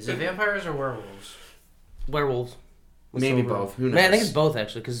 Is it vampires or werewolves? Werewolves. With Maybe silver. both. Who knows? Man, I think it's both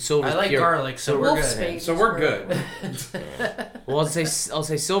actually, because silver's I like pure. garlic, so we're Wolf's good. bane. So we're good. Well, I'll say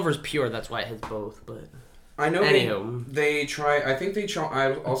silver's pure. That's why it hits both. But I know Anywho. they try. I think they try.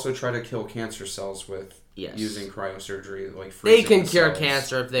 I also try to kill cancer cells with yes, using cryosurgery, like they freezing can the cure cells.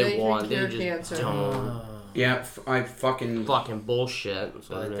 cancer if they, They want. can cure They just cancer. don't. Yeah, I fucking. Fucking bullshit. That's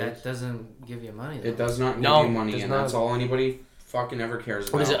what But it that is. doesn't give you money. Though. It does not give No, you money, does and not. that's all anybody fucking ever cares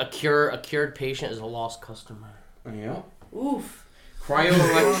about. What is it? A cured patient is a lost customer. Yeah. Oof.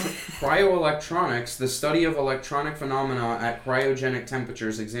 Cryoelectronics, the study of electronic phenomena at cryogenic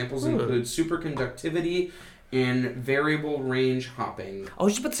temperatures. Examples include superconductivity and variable range hopping. I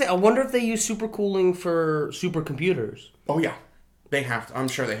was just about to say, I wonder if they use supercooling for supercomputers. Oh yeah, they have to. I'm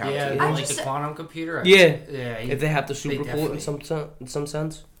sure they have Yeah, to. I like just- the quantum computer. Yeah. Yeah. If they have to supercool it definitely- in some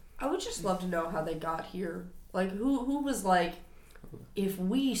sense. I would just love to know how they got here. Like, who was like, if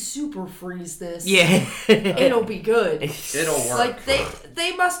we super freeze this, Yeah. it'll be good. It'll work. Like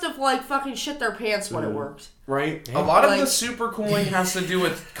they must have like fucking shit their pants when it worked. Right? Yeah. A lot of Like- the supercooling has to do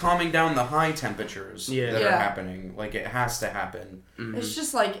with calming down the high temperatures Yeah. that Yeah. are happening. Like, it has to happen. It's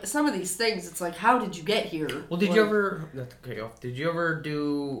just like some of these things. It's like, how did you get here? Well, did Like, you ever? Not to cut you off. Did you ever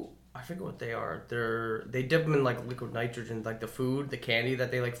do? I forget what they are. They dip them in like liquid nitrogen, like the food, the candy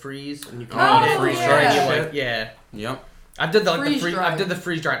that they like freeze, and you can Oh, eat it. freeze yeah. dried And you, shit. like, yeah. Yep. I did the Freeze-dried. I did the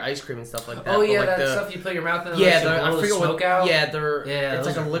freeze dried ice cream and stuff like that. Oh but, yeah, like, that the, stuff you put your mouth in. Yeah, I I forget smoke what. out. Yeah, they're. Yeah, it's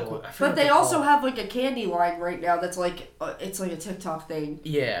those like a are liquid. cool. I forget But what they they're also called. have like a candy line right now that's like it's like a TikTok thing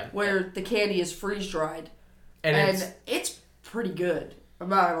Yeah, where the candy is freeze dried and and it's it's pretty good. I'm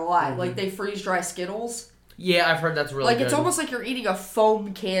not gonna lie. Mm-hmm. Like they freeze dry Skittles. yeah. I've heard that's really Like good. it's almost like you're eating a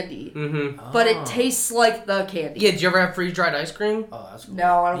foam candy, Mm-hmm. but Oh. it tastes like the candy. Yeah. Did you ever have freeze dried ice cream? Oh, that's cool.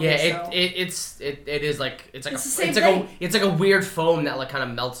 No, I don't Yeah, think so. it is like it's like It's a, the same it's like thing. it's like a weird foam that like kind of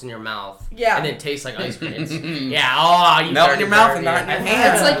melts in your mouth. Yeah. and it tastes like ice cream. Yeah. Oh, you Melt in dirty your mouth bird, and not in yeah. your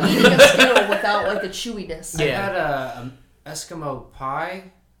Yeah, it's hand. like eating a Skittle without like the chewiness. Yeah. I had a Eskimo pie.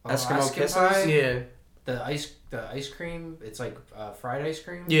 Eskimo Alaskan kisses? pie. Yeah. The ice cream. It's like fried ice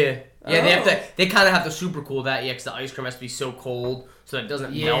cream. Yeah. Yeah, Oh. they kind of have to super cool that, yeah, because the ice cream has to be so cold so that it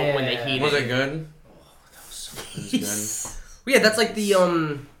doesn't melt when they Yeah. heat Was it. it good? That was so It was Well, yeah, that's like the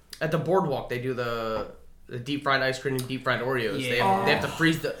at the boardwalk they do the deep fried ice cream and deep fried Oreos. Yeah. They have to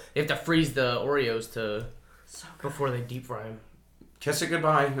freeze the Oreos to So good. before they deep fry them. Kiss it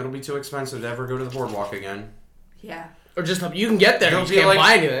goodbye. It'll be too expensive to ever go to the boardwalk again. Yeah. Or just you can get there, It'll you just be can't like,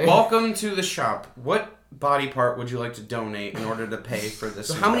 buy anything. welcome to the shop. What body part would you like to donate in order to pay for this?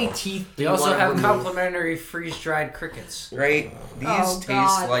 So how many meal? teeth do We you also want to have remove? complimentary freeze dried crickets. Right? These Oh, taste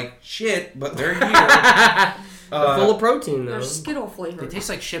God. like shit, but they're here. They're full of protein, though. They're Skittle They flavored. taste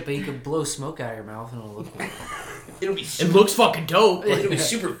like shit, but you could blow smoke out of your mouth and it'll look cool. It'll be It looks fucking dope. it'll be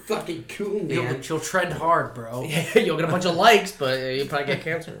super fucking cool, man. You'll trend hard, bro. You'll get a bunch of likes, but you'll probably get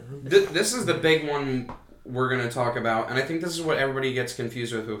cancer. This is the big one we're going to talk about, and I think this is what everybody gets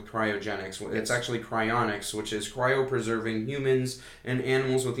confused with cryogenics. It's actually cryonics, which is cryopreserving humans and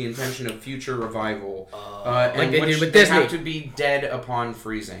animals with the intention of future revival. Like and they which did with they Disney. have to be dead upon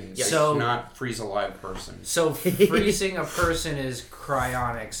freezing. Yes. So- not freeze a live person. So freezing a person is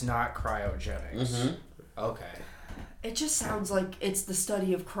cryonics, not cryogenics. Mhm. Okay. It just sounds like it's the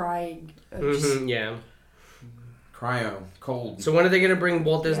study of crying. Yeah. Cryo, cold. So when are they gonna bring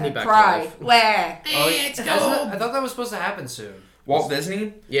Walt Disney back to Cry. life? Where? Oh, I thought that was supposed to happen soon. Walt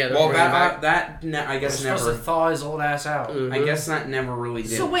Disney? Yeah. they're Well, bringing him back. I guess They're supposed to never. thaw his old ass out. Mhm. I guess that never really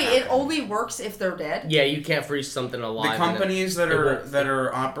did. So wait, it happen. only works if they're dead? Yeah, you can't freeze something alive. The companies that it are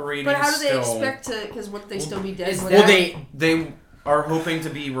won't- operating. But how do they still, expect to? Because wouldn't they still be dead? Is when Well, they- they. are hoping to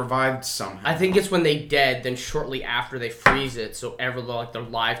be revived somehow. I think it's when they dead, then shortly after they freeze it, so like their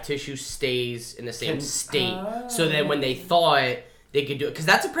live tissue stays in the same state. So then when they thaw it, they could do it. Because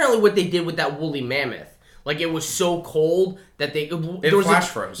that's apparently what they did with that woolly mammoth. Like it was so cold that they there was flash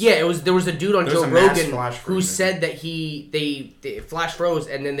froze. Yeah, there was a dude on There was Joe a mass Rogan flash who freezing. said that they flash froze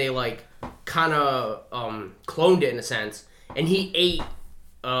and then they like kind of cloned it in a sense, and he ate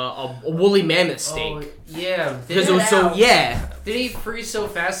a woolly mammoth steak. Oh, yeah. Because it was so Did he freeze so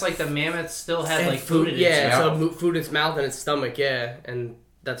fast like the mammoth still had like food in its yeah, mouth? so food in its mouth and its stomach, yeah, and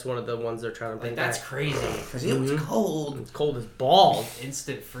that's one of the ones they're trying to bring Like, that's back. crazy. Because it was cold. It's cold as balls.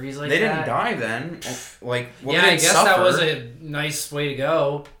 Instant freeze like They that. didn't die then. Like, well, Yeah, they I didn't guess suffer. that was a nice way to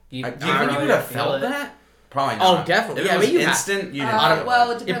go. Do you think really you would have feel felt it. that? Probably Oh, not. definitely. If Yeah, it I was mean, you have- instant, you I didn't. don't-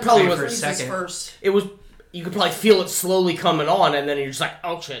 well, it depends probably on was what for a freezes second. first. It was. You could probably feel it slowly coming on, and then you're just like,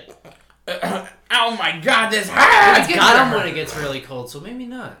 oh shit. Oh my god, this I hurts! get gotta numb hurt. when it gets really cold, so maybe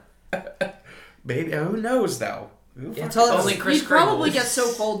not. Baby, who knows though? Who Yeah, fucking tell us- knows? Only Chris You probably Kringle. get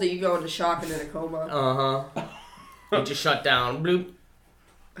so cold that you go into shock and then a coma. Uh huh. You just shut down. Bloop.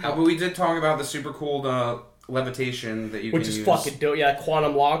 But we did talk about the super cool levitation that you Which can is use. fucking dope. Yeah,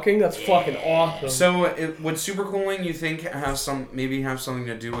 quantum locking. That's fucking awesome. So, would super cooling you think have something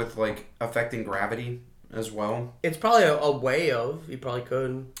to do with like affecting gravity as well? It's probably a way of. You probably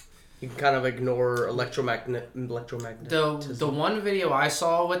could. You can kind of ignore electromagnet. The one video I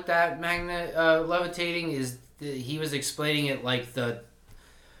saw with that magnet levitating is he was explaining it like the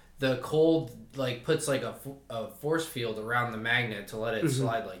cold like puts like a force field around the magnet to let it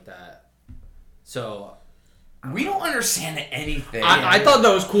slide like that. So We don't understand anything. I thought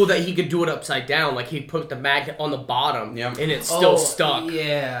that was cool that he could do it upside down. Like he put the magnet on the bottom, Yep. and it's still stuck.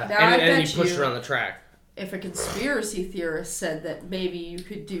 Yeah. Now, I And bet he pushed you, it on the track. if a conspiracy theorist said that maybe you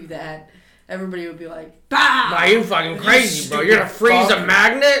could do that, everybody would be like, bah! Nah, you fucking crazy, bro. You're gonna freeze a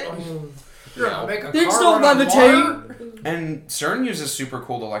magnet? You're gonna make a Things car don't run on levitate. water? And CERN uses super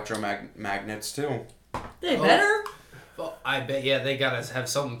cooled electromagnets too. They better. Well, I bet, yeah, they gotta have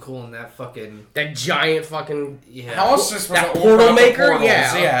something cool in that fucking, That giant fucking. yeah. How else is That supposed to portal open up the maker? portals?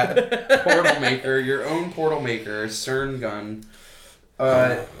 Yeah. Portal maker, your own portal maker, CERN gun.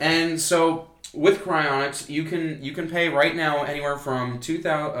 And so with cryonics, you can pay right now anywhere from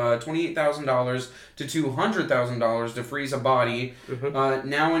 $28,000 to $200,000 to freeze a body.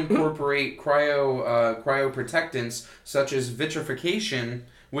 Now incorporate cryoprotectants such as vitrification,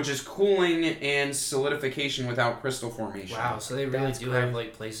 which is cooling and solidification without crystal formation. Wow, so they really That's do crazy. have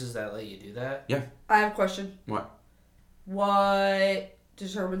like places that let you do that? I have a question. What? What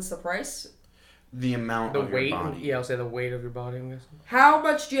determines the price? The amount The of weight. your body. Yeah, I'll say the weight of your body, I'm guessing. How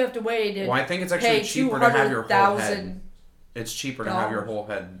much do you have to weigh to Well, I think it's pay actually cheaper to have your whole head. $200,000? It's cheaper to have your whole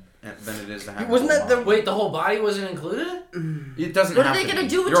head than it is to have. Wasn't your that whole the- body. Wait, the whole body wasn't included? It doesn't. What are have they to gonna be.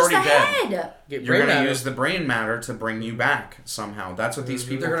 do with You're just the already dead. head? Get You're brain gonna matter. use the brain matter to bring you back somehow. That's what these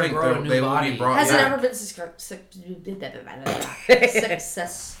people They're gonna think. grow a new They will body. be brought Has it back. ever been successful?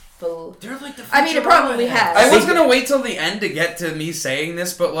 They're like the I mean, it probably has. I was gonna wait till the end to get to me saying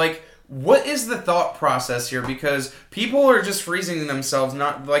this, but like, what is the thought process here? Because people are just freezing themselves.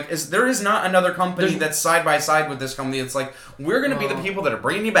 Not like there is not another company that's side by side with this company. It's like we're gonna be the people that are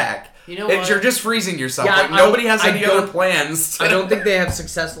bringing you back. You know And what? You're just freezing yourself. Yeah, like nobody has I any other don't- plans. I don't think they have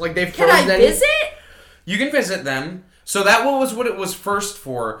success. Like they've Can I frozen. visit? You can visit them. So that was what it was first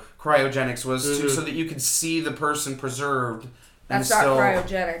for. Cryogenics was so that you could see the person preserved. That's and not still,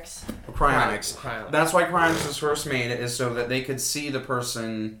 cryogenics. Cryonics. Cryonics. That's why cryonics was first made, is so that they could see the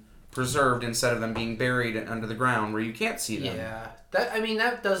person preserved instead of them being buried under the ground where you can't see them. Yeah.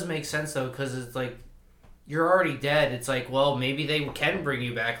 That does make sense though, because it's like you're already dead. It's like, well, maybe they can bring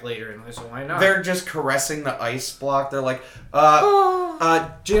you back later in life, so why not? They're just caressing the ice block. They're like,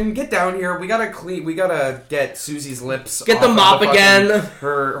 Jim, get down here. We gotta get Susie's lips. Get the mop again.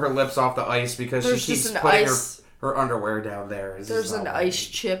 Her lips off the ice because she keeps putting her underwear down there. There's an ice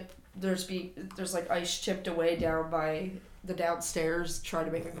chip. There's like ice chipped away down by the downstairs, trying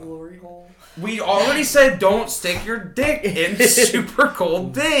to make a glory hole. We already said don't stick your dick in super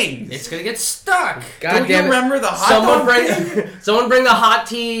cold things. It's gonna get stuck. God Don't damn you it. remember the hot dog? Someone bring the hot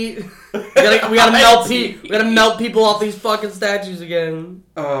tea. We gotta melt tea. We gotta melt people off these fucking statues again.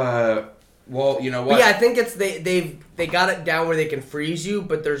 Well, you know what? But yeah, I think it's they got it down where they can freeze you,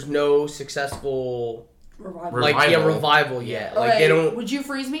 but there's no successful revival yet. Like they don't. Would you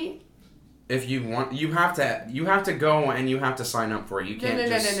freeze me? If you want, you have to go and you have to sign up for it. You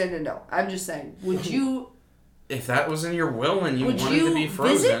can't No. I'm just saying. Would you? If that was in your will and you Would wanted you to be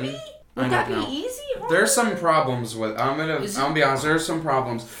frozen, visit me? Would that be easy? There's some problems with. I'm gonna be honest. There's some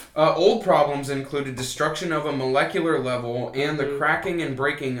problems. Old problems included destruction of a molecular level and the cracking and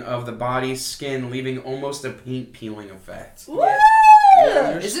breaking of the body's skin, leaving almost a paint peeling effect.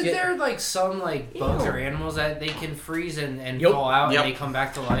 Isn't there like some like bugs or animals that they can freeze and fall out and they come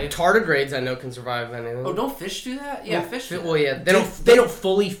back to life? Tardigrades I know can survive anything. Oh, don't fish do that? Yeah, fish do that. Well, yeah, they don't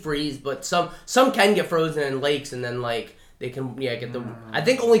fully freeze, but some can get frozen in lakes and then like they can get the. I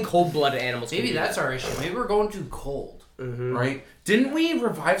think only cold-blooded animals. Maybe that's our issue. Maybe we're going too cold. Mm-hmm. Right? Didn't we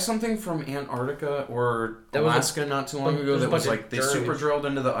revive something from Antarctica or Alaska not too long ago that was like they super drilled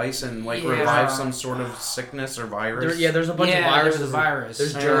into the ice and like revived some sort of sickness or virus? There's a bunch of viruses. There's a virus.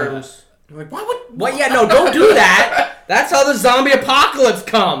 There's germs. Like what? What? Yeah, no, don't do that. That's how the zombie apocalypse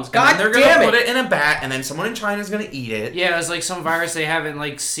comes. God they're damn gonna it. put it in a bat, and then someone in China's gonna eat it. Yeah, it's like some virus they haven't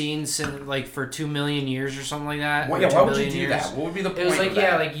like seen since like for 2 million years or something like that. Why would you do that? What would be the point? It was like of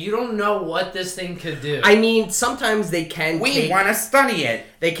that? like you don't know what this thing could do. I mean, sometimes they can. We want to study it.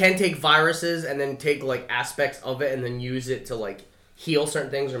 They can take viruses and then take like aspects of it and then use it to like heal certain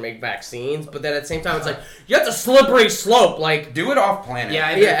things or make vaccines, but then at the same time it's like you have to slippery slope, like do it off planet. Yeah,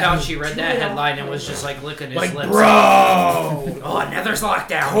 I bet Fauci read that headline and was just like licking his lips. Bro! Oh, Nether's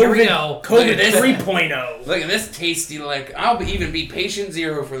lockdown. Here we go. COVID 3.0. Look at this tasty lick. I'll even be patient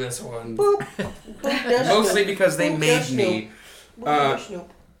 0 for this one. Mostly because they made me.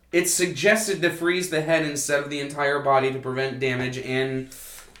 It's suggested to freeze the head instead of the entire body to prevent damage and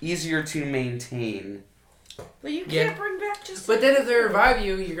easier to maintain. But you can't bring back just. But then if they revive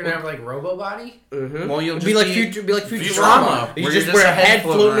you, you're gonna have like Robo Body. Mm-hmm. Well, you'll just be like Futurama. You just wear a head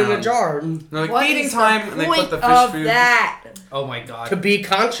floating in a jar. They're like feeding time, and they put the fish food. That? Oh my god. To be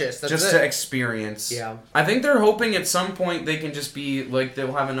conscious. That's just it. to experience. Yeah. I think they're hoping at some point they can just be like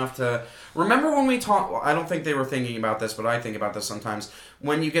they'll have enough to. Remember when we talked? Well, I don't think they were thinking about this, but I think about this sometimes.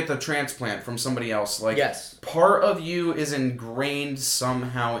 When you get the transplant from somebody else, like part of you is ingrained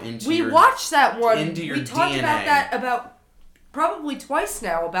somehow into. We watched that one. Into your we talked DNA. about that about probably twice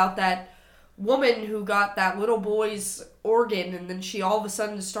now about that woman who got that little boy's organ, and then she all of a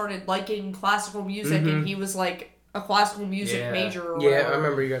sudden started liking classical music, and he was like a classical music major. Or whatever. I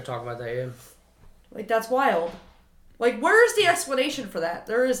remember you guys talking about that. Yeah. Like that's wild. Like, where's the explanation for that?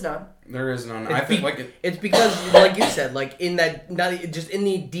 There is none. There is none. I think it's because, like you said, like in that, not just in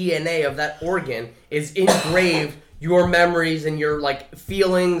the DNA of that organ is engraved your memories and your like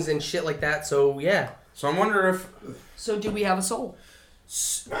feelings and shit like that. So yeah. So I wonder if. So do we have a soul?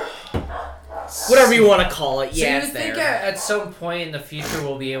 Whatever you want to call it. So Yeah. you think at some point in the future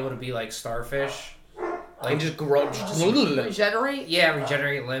we'll be able to be like starfish, like just grow, regenerate? Yeah,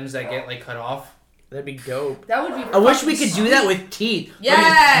 regenerate limbs that get like cut off. That'd be dope. That would be. I wish we could do that with teeth.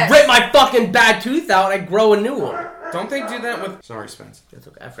 Yes! Rip my fucking bad tooth out and I grow a new one. Don't they do that with? Sorry, Spence. That's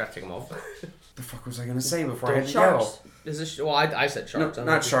okay. I forgot to take them off. The fuck was I gonna say before I had to Sharks. yell? Is this? Well, I said sharks. No,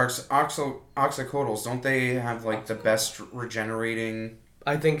 not sharks. Oxycodals. Don't they have like the best regenerating?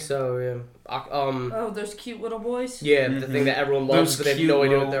 I think so. Yeah. Oh, those cute little boys. Yeah, the thing that everyone loves, but they have no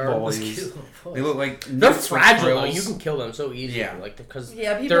idea what they are. They look like they're fragile. Though. You can kill them so easy. Yeah, like because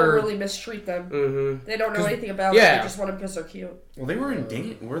people really mistreat them. Mm-hmm. They don't know anything about them. They just want them because they're cute. Well, they were in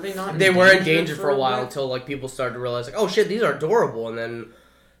danger. Were they not? They were in danger for a while until like people started to realize like, oh shit, these are adorable, and then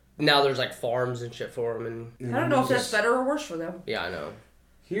now there's like farms and shit for them. And I don't know if that's better or worse for them. Yeah, I know.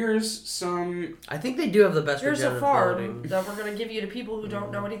 Here's some. I think they do have the best. Here's a farm that we're gonna give you to people who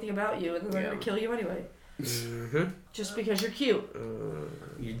don't know anything about you, and then they're gonna kill you anyway. Mm-hmm. Just because you're cute.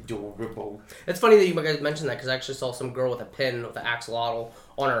 You're adorable. It's funny that you guys mentioned that because I actually saw some girl with a pin with an axolotl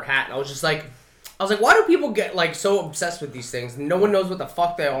on her hat, and I was just like, why do people get like so obsessed with these things? No one knows what the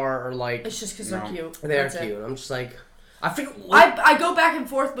fuck they are, or like. It's just because they're cute. They're cute. I'm just like. I go back and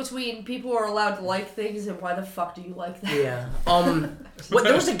forth between people who are allowed to like things and why the fuck do you like that? Yeah.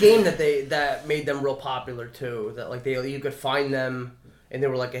 There was a game that made them real popular too. That like you could find them and they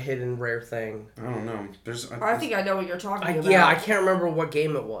were like a hidden rare thing. I don't know. I think I know what you're talking about. Yeah, I can't remember what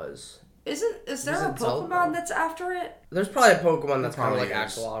game it was. Is there a Pokemon that's after it? There's probably a Pokemon that's kind of like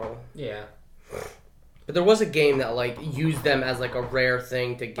Axolotl. Yeah. But there was a game that like used them as like a rare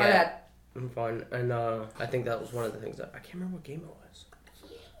thing to get. Oh, yeah. Fun, and I think that was one of the things that I can't remember what game it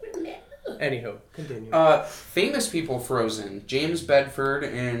was. Anywho, continue. Famous people frozen. James Bedford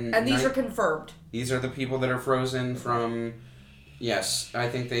and these are confirmed. These are the people that are frozen from. Yes, I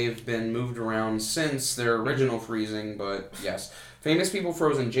think they've been moved around since their original freezing, but yes. Famous people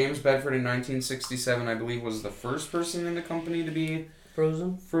frozen. James Bedford in 1967, I believe, was the first person in the company to be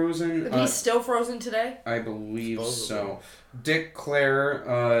frozen. He's still frozen today? I believe so. Dick Clare,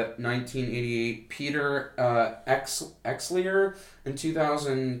 1988. Peter Exlier in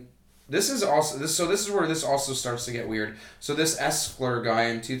 2000. This is where this also starts to get weird. So this Escler guy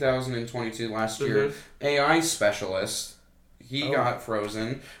in 2022 last year, AI specialist. He got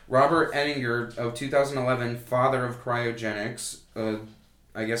frozen. Robert Ettinger of 2011, father of cryogenics.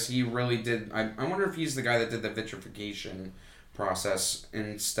 I guess he really did. I wonder if he's the guy that did the vitrification process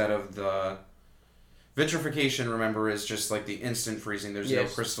instead of the vitrification. Remember, is just like the instant freezing. There's no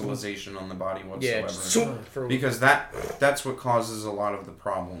crystallization on the body whatsoever. Yeah, because that's what causes a lot of the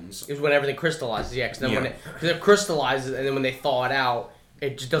problems. Is when everything crystallizes. Yeah, because it crystallizes, and then when they thaw it out,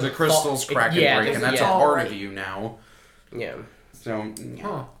 it just doesn't. The crystals crack and break, and that's a part of you now. Yeah. So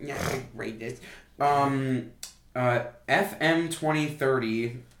I rate this. FM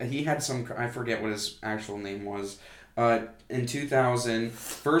 2030. He had some. I forget what his actual name was. In 2000,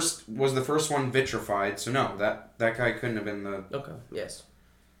 was the first one vitrified. So no, that guy couldn't have been the. Okay. Yes.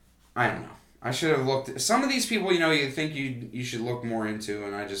 I don't know. I should have looked. Some of these people, you think you should look more into,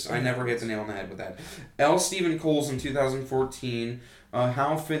 and I never hit the nail on the head with that. L. Stephen Coles in 2014.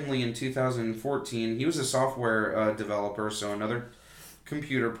 Hal Finley in 2014. He was a software developer, so another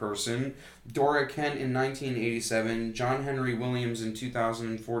computer person. Dora Kent in 1987. John Henry Williams in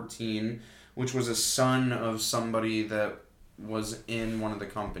 2014, which was a son of somebody that was in one of the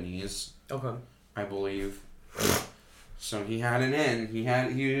companies. Okay. I believe. So he had an in. He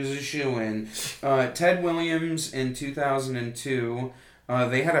was a shoo-in. Ted Williams in 2002.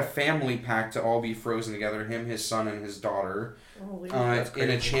 They had a family pact to all be frozen together. Him, his son, and his daughter. In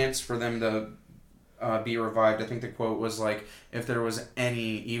a chance for them to be revived. I think the quote was like, if there was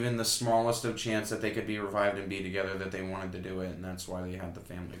even the smallest of chance that they could be revived and be together, that they wanted to do it, and that's why they had the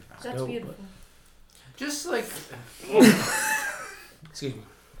family pact. That's beautiful. Just like... Excuse me.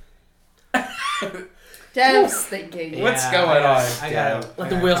 Dev's thinking. What's going on? I gotta let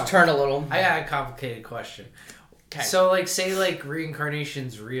the wheels turn a little. I got a complicated question. Okay. So, like, say, like,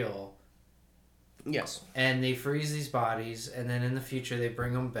 reincarnation's real. Yes. And they freeze these bodies, and then in the future they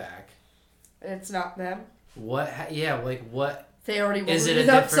bring them back. It's not them. What? What? They already is it a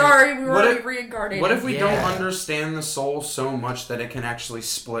different... Sorry, we were already reincarnated. What if we don't understand the soul so much that it can actually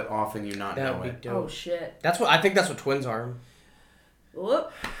split off and you not know it? Oh shit! I think that's what twins are.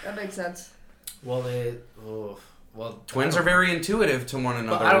 Whoop, that makes sense. Well, twins are very intuitive to one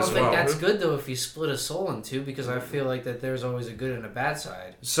another. But I don't as think well. that's good though if you split a soul in two, because I feel like that there's always a good and a bad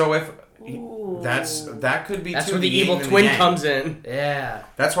side. So if Ooh. that could be that's too, where the evil twin comes in. Yeah.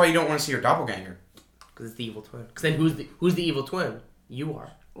 That's why you don't want to see your doppelganger. Because it's the evil twin. Because then who's the evil twin? You are.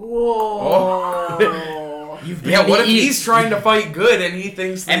 Whoa. What if he's trying to fight good and he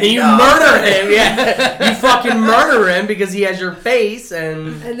thinks that and then you murder him, yeah. You fucking murder him because he has your face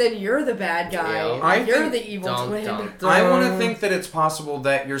and then you're the bad guy. You're the evil twin. I want to think that it's possible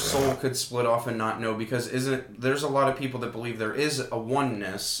that your soul could split off and not know, because there's a lot of people that believe there is a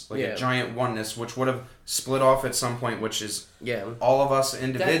oneness, like a giant oneness, which would have split off at some point, which is all of us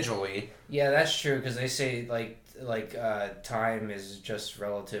individually. That's true, because they say like time is just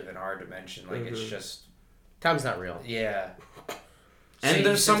relative in our dimension. Like it's just time's not real. Yeah. And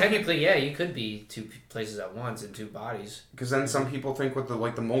there's some technically, you could be two places at once in two bodies. Because then some people think with the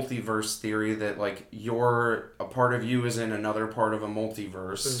multiverse theory that a part of you is in another part of a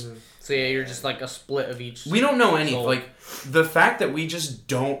multiverse. Mm-hmm. So you're just like a split of each. We don't know any. The fact that we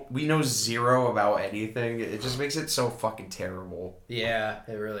know zero about anything, it just makes it so fucking terrible. Yeah,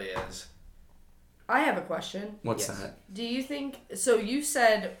 it really is. I have a question. What's that? Do you think so? You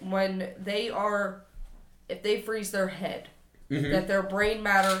said if they freeze their head. Mm-hmm. That their brain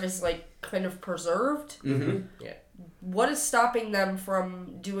matter is kind of preserved. Mm-hmm. Yeah. what is stopping them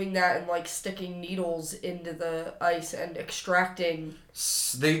from doing that and like sticking needles into the ice and extracting?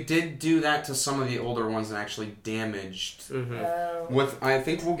 They did do that to some of the older ones and actually damaged. I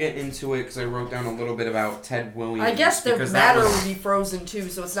think we'll get into it because I wrote down a little bit about Ted Williams. I guess their matter would be frozen too,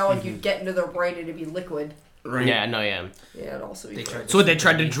 so it's not like you get into their brain and it'd be liquid. Right. Yeah, no, yeah. Yeah, and also So what, they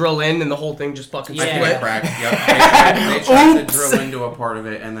tried to drill in and the whole thing just fucking I think split? it cracked. Yep. They tried to drill into a part of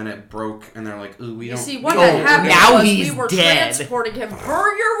it and then it broke and they're like, ooh, we don't... You see, what had happened now was he's we were dead. transporting him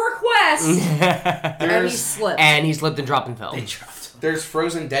per your request, and he slipped. And he slipped and dropped and fell. There's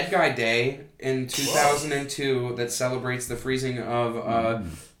Frozen Dead Guy Day in 2002 that celebrates the freezing of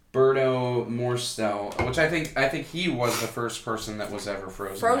Berto Morstel, which I think he was the first person that was ever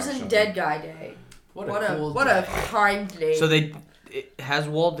frozen. Frozen actually. Dead Guy Day. What cool a kind name. So has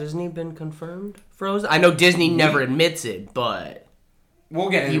Walt Disney been confirmed frozen? I know Disney never admits it, but we'll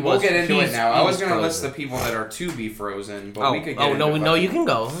get into it now. I was going to list the people that are to be frozen, but we could get no, you can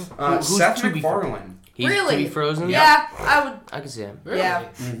go. Who's Seth to be MacFarlane. He's really? to be frozen? Yeah, I would. I can see him. Really? Yeah.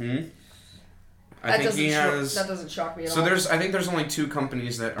 Mm-hmm. That doesn't shock me at all. I think there's only 2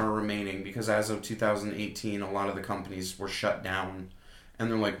 companies that are remaining because as of 2018, a lot of the companies were shut down. And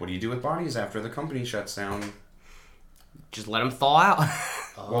they're like, what do you do with bodies after the company shuts down? Just let them thaw out.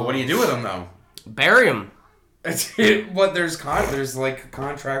 Well, what do you do with them, though? Bury them. But there's like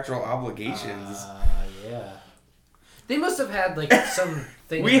contractual obligations. Yeah. They must have had like some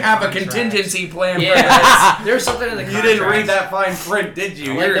thing. We have a contingency plan for Yeah, this. there's something in the You contract. didn't read that fine print, did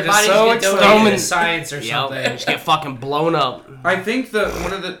you? Like You're the just bodies so get donated excited. to science or something. Just get fucking blown up. I think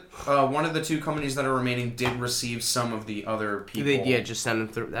one of the 2 companies that are remaining did receive some of the other people. Just send them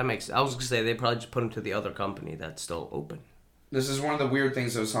through. That makes. I was gonna say they probably just put them to the other company that's still open. This is one of the weird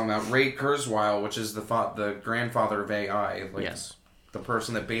things I was talking about. Ray Kurzweil, which is the grandfather of AI, Yes. the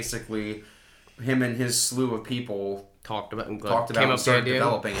person that basically him and his slew of people Talked about and came up started the idea.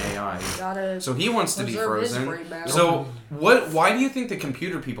 developing AI. So he wants to be preserve his frozen. brain matter. So why do you think the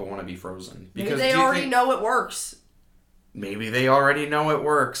computer people want to be frozen? Maybe they already know it works. Maybe they already know it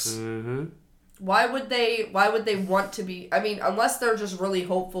works. Mm-hmm. Why would they want to be? I mean, unless they're just really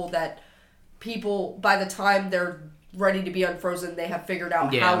hopeful that people, by the time they're ready to be unfrozen, they have figured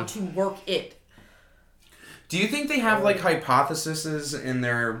out how to work it. Do you think they have like hypotheses in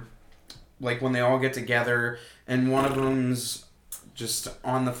their, like when they all get together and one of them's just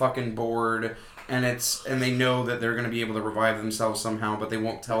on the fucking board and they know that they're going to be able to revive themselves somehow, but they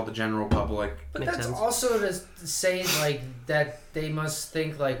won't tell the general public. But Makes that's sense. also to say like that they must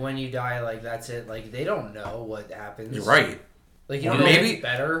think like when you die like that's it. Like they don't know what happens. You're right. Like you Or don't know maybe- if it's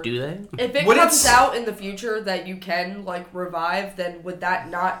better. Do they? If it comes out in the future that you can like revive, then would that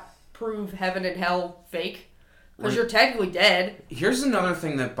not prove heaven and hell fake? Because you're technically dead. Here's another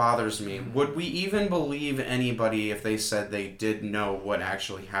thing that bothers me. Would we even believe anybody if they said they did know what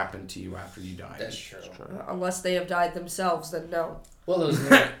actually happened to you after you died? That's true. Unless they have died themselves, then no. Well, those.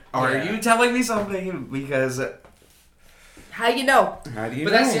 Are you telling me something? Because How you know? how do you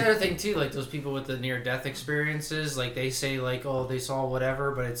But know? that's the other thing too. Like those people with the near-death experiences, like they say, like, oh, they saw whatever,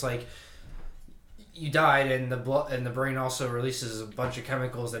 but it's like you died, and the blood and the brain also releases a bunch of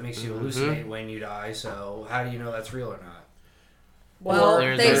chemicals that makes you hallucinate when you die. So how do you know that's real or not? Well,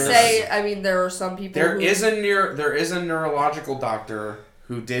 There's- they there's- say. I mean, there are some people. There who, is a neurological doctor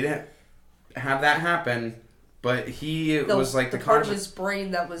who didn't have that happen, but he was like the part of his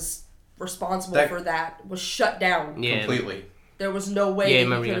brain that was responsible for that was shut down. Yeah. completely, There was no way Yeah, that I he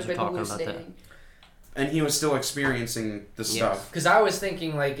remember could you have guys been were talking about hallucinating. and he was still experiencing the stuff. Because I was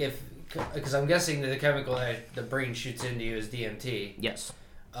thinking like because I'm guessing that the chemical that the brain shoots into you is DMT. Yes.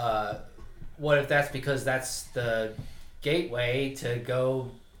 What if that's because that's the gateway to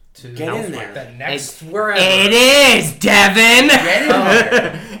go to Get in there. the next wherever? It is, Devin.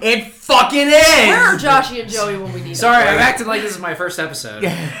 It fucking is. Where are Joshy and Joey when we need Sorry, them? I'm acting like this is my first episode.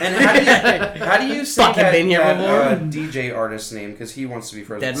 And how do you say Fucking that, been here that before. DJ artist name? Because he wants to be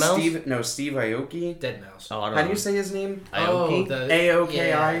frozen. Deadmau5? Steve Aoki. Dead mouse. Oh, I don't How know. do you say his name? Aoki?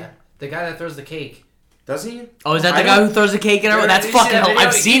 AOKI? The guy that throws the cake. Does he? Oh, is that I the guy don't- who throws the cake in her? That's Did you see fucking that hell. video?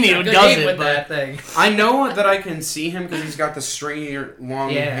 I've seen He it. Who good does aim it? with But that thing. I know that I can see him because he's got the stringy,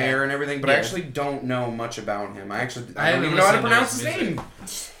 long Yeah. hair and everything, but I Yeah. actually don't know much about him. I I don't haven't even know how to listened to pronounce his his music. name.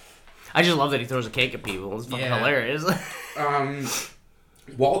 I just love that he throws a cake at people. It's fucking Yeah. hilarious.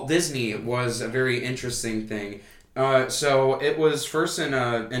 Walt Disney was a very interesting thing. So it was first in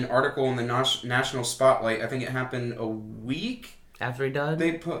an article in the National Spotlight. I think it happened a week. After he died?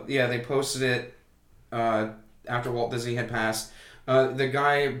 They posted it after Walt Disney had passed.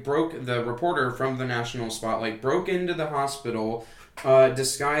 The reporter from the National Spotlight broke into the hospital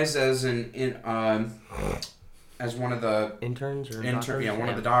disguised as as one of the interns or one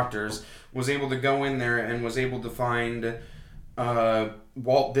of the doctors, was able to go in there and was able to find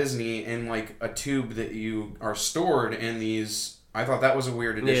Walt Disney in like a tube that you are stored in these. I thought that was a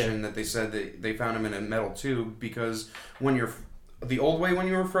weird addition that they said that they found him in a metal tube, because when you're the old way when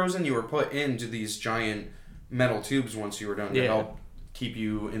you were frozen, you were put into these giant metal tubes once you were done to help keep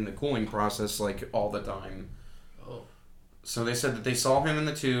you in the cooling process like all the time. Oh. So they said that they saw him in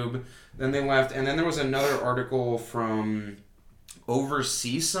the tube, then they left, and then there was another article from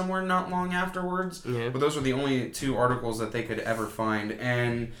overseas somewhere not long afterwards. Yeah. But those were the only 2 articles that they could ever find,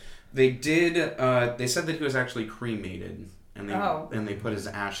 and they did. They said that he was actually cremated, and they put his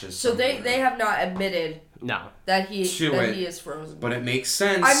ashes. So somewhere. they have not admitted that he is frozen. But it makes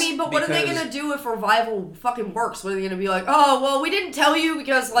sense. I mean, but what are they gonna do if revival fucking works? What are they gonna be like? Oh, well, we didn't tell you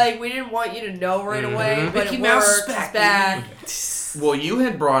because like we didn't want you to know right away, but Mickey it Mouse works. is It's back, back. Well, you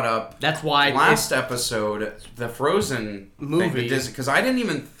had brought up that's why last episode the Frozen movie, because I didn't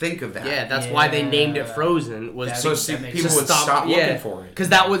even think of that. Yeah, that's why they named it Frozen. Was so people would stop looking for it. Because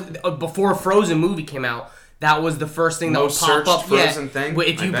that was before Frozen movie came out. That was the first thing that would pop up. Frozen thing. But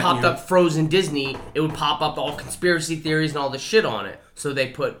if you popped up Frozen Disney, it would pop up all conspiracy theories and all the shit on it. So they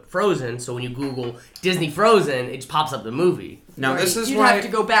put Frozen. So when you Google Disney Frozen, it just pops up the movie. Now this is You'd why have to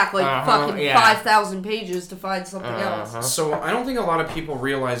go back like fucking 5,000 pages to find something else. So I don't think a lot of people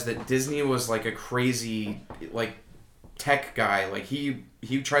realize that Disney was like a crazy like tech guy. Like he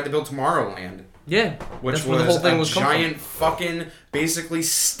tried to build Tomorrowland. Yeah, which was the whole thing was giant fucking basically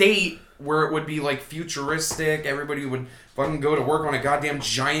state where it would be like futuristic. Everybody would fucking go to work on a goddamn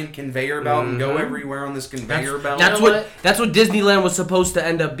giant conveyor belt and go everywhere on this conveyor belt. That's what Disneyland was supposed to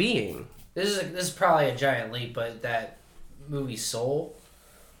end up being. This is probably a giant leap, but that movie Soul.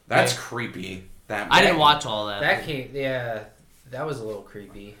 That's creepy. I didn't watch all that. That was a little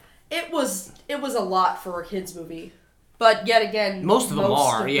creepy. It was a lot for a kids movie. But yet again, most of them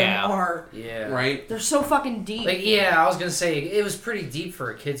are. Yeah. Right? They're so fucking deep. Like, I was gonna say it was pretty deep for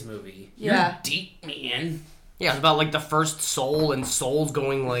a kids movie. Yeah. You're deep, man. Yeah, it's about like the first soul and souls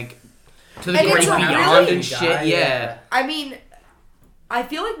going like to the And great it's a beyond really- and shit. Yeah. I mean, I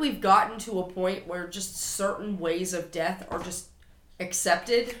feel like we've gotten to a point where just certain ways of death are just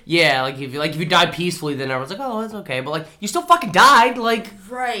accepted. Yeah, like if you die peacefully, then everyone's like, oh, it's okay. But like, you still fucking died. Like,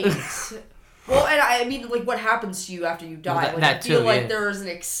 right. Well, and I mean, like, what happens to you after you die? Well, I feel like there is an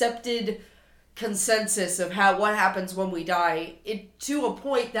accepted consensus of what happens when we die. To a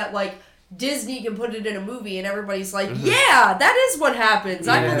point that like Disney can put it in a movie and everybody's like, yeah, that is what happens.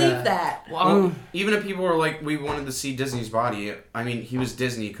 I believe that. Well, even if people were like, we wanted to see Disney's body, I mean, he was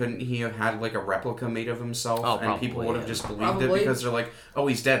Disney. Couldn't he have had like a replica made of himself? Oh, and people would have just believed it because they're like, oh,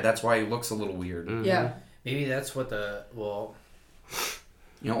 he's dead. That's why he looks a little weird. Mm-hmm. Yeah. Maybe that's what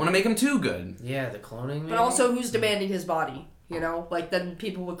you don't want to make him too good. Yeah, the cloning. Maybe? But also, who's demanding his body? You know, like then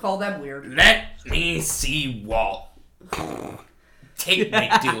people would call them weird. Let me see Walt. Take me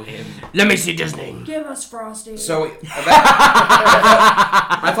to him. Let me see Disney. Give us Frosty. So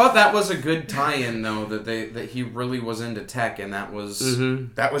I thought that was a good tie-in, though, that he really was into tech, and that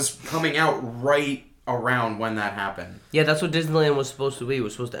was coming out right around when that happened. Yeah, that's what Disneyland was supposed to be. It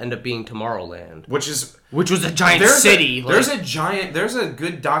was supposed to end up being Tomorrowland, which was a giant city. There's a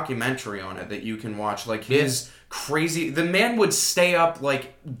good documentary on it that you can watch. Like his crazy. The man would stay up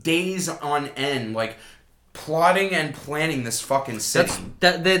like days on end, like plotting and planning this fucking city.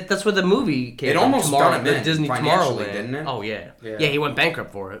 That's where the movie came. It almost done him in Disney financially, Tomorrowland, didn't it? Oh yeah, he went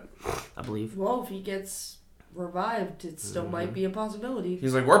bankrupt for it, I believe. Well, if he gets revived, it still might be a possibility.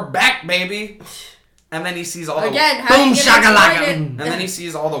 He's like, "We're back, baby." And then he sees all Boom shakalaka. And then he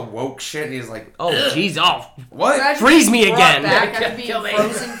sees all the woke shit, and he's like, "Oh, jeez, what? Freeze me again!" Back after being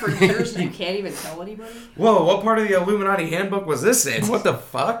frozen for years, and you can't even tell anybody. Whoa! What part of the Illuminati handbook was this in? What the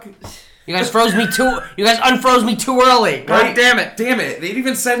fuck? You guys froze me too. You guys unfroze me too early. God Right? damn it! Damn it! They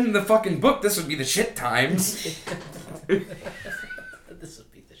even said in the fucking book this would be the shit times. This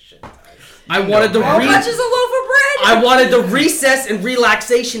would be the shit time. I wanted the How much is a loaf of bread? I wanted the recess and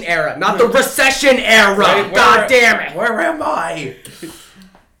relaxation era, not the recession era. Right, God damn it! Where am I?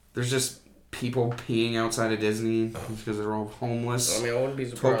 There's just people peeing outside of Disney because they're all homeless. I mean, I wouldn't be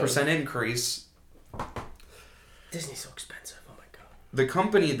surprised. 12% increase. Disney's so expensive. Oh my god. The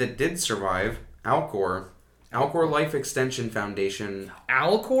company that did survive, Alcor Life Extension Foundation.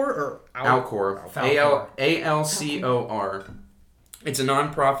 Alcor or Alcor. ALCOR. It's a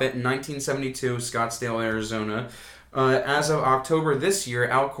nonprofit in 1972, Scottsdale, Arizona. As of October this year,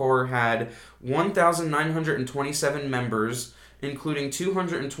 Alcor had 1,927 members, including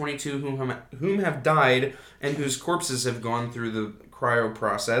 222 whom have died and whose corpses have gone through the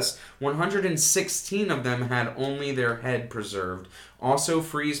cryoprocess. 116 of them had only their head preserved. Also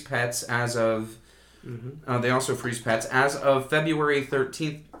freeze pets as of... they also freeze pets. As of February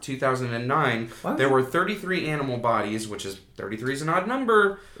 13th, 2009, there were 33 animal bodies, which is 33 is an odd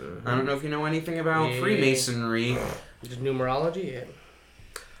number. I don't know if you know anything about Freemasonry. Just numerology? Yeah.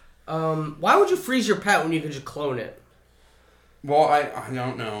 Why would you freeze your pet when you could just clone it? Well, I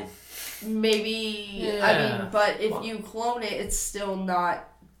don't know. Maybe, I mean, but if you clone it, it's still not...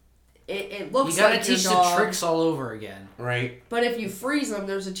 It looks you gotta like teach your dog, the tricks all over again. Right. But if you freeze them,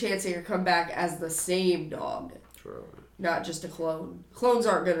 there's a chance that you'll come back as the same dog. True. Not just a clone. Clones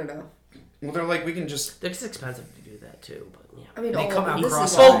aren't good enough. Well, they're like, we can just... It's expensive to do that, too, but yeah. I mean, They come out this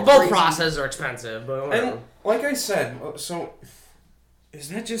cross- is all Both crazy. processes are expensive, but whatever. And like I said, so is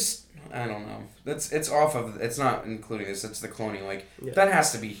that just... I don't know. It's off of... It's not including this. It's the cloning. Like, that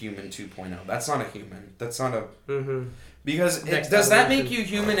has to be human 2.0. That's not a human. That's not a... Because does that make you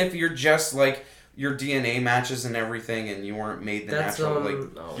human if you're just, like, your DNA matches and everything and you weren't made the natural...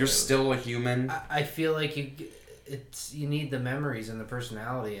 you're still a human? I feel like you need the memories and the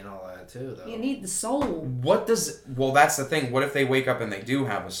personality and all that too, though. You need the soul. What does... Well, that's the thing. What if they wake up and they do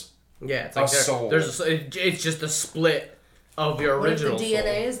have it's like soul? It's just a split of your What if the original DNA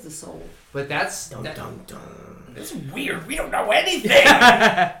soul. is the soul? But that's... Dun, dun, dun. It's weird. We don't know anything.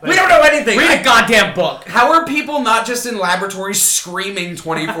 We don't know anything. Read a goddamn book. How are people not just in laboratories screaming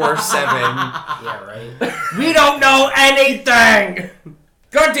 24/7? Yeah, right? We don't know anything.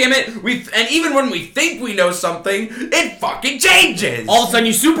 God damn it! And even when we think we know something, it fucking changes. All of a sudden,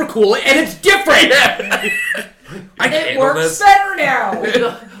 you super cool it, and it's different. I can't It handle works this. better now!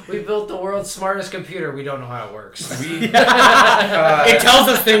 We built the world's smartest computer. We don't know how it works. It tells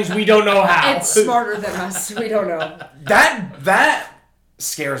us things we don't know how. It's smarter than us. We don't know. That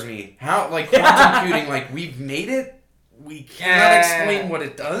scares me. How quantum computing? Like we've made it. We cannot explain what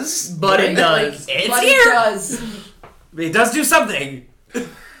it does, But it does. It's But here. it does. It does do something.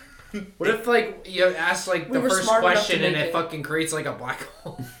 What if you ask We the were first smart enough to question and make it it. fucking creates like a black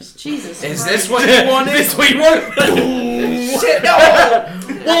hole? Jesus Is Christ. this what you wanted? This what you want? Shit, no.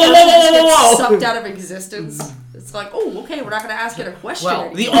 Whoa. Sucked out of existence. It's like, oh, okay, we're not going to ask it a question Well,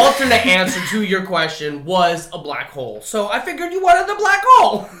 anymore. the alternate answer to your question was a black hole. So I figured you wanted the black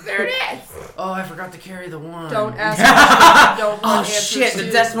hole. There it is. Oh, I forgot to carry the one. Don't ask questions you don't want Oh answers shit! The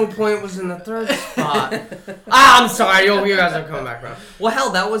to. decimal point was in the third spot. I'm sorry. You guys are coming back around. Well,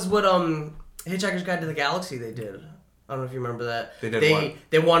 hell, that was what Hitchhiker's Guide to the Galaxy they did. I don't know if you remember that. They did what?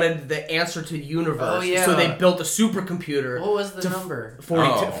 They wanted the answer to the universe. Oh, yeah. So they built a supercomputer. What was the number?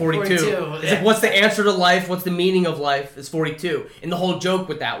 42. 42. It's like, what's the answer to life? What's the meaning of life? It's 42. And the whole joke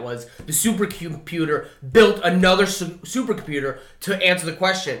with that was the supercomputer built another supercomputer to answer the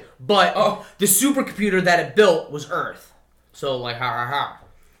question. But the supercomputer that it built was Earth. So, like, ha ha ha.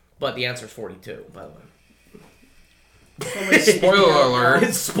 But the answer is 42, by the way. Spoiler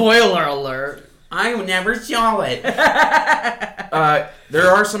alert. Spoiler alert. I never saw it. There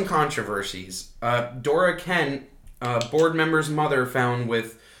are some controversies. Dora Kent, board member's mother, found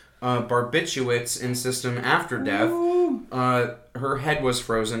with barbiturates in system after death. Her head was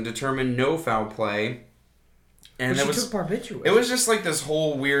frozen, determined no foul play. And But it she was took barbiturates. it was just like this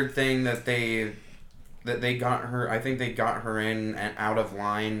whole weird thing that they got her. I think they got her in and out of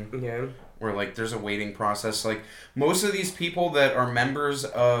line. Yeah. Where like there's a waiting process. Like most of these people that are members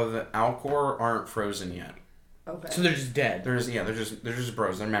of Alcor aren't frozen yet. Okay. So they're just dead. They're just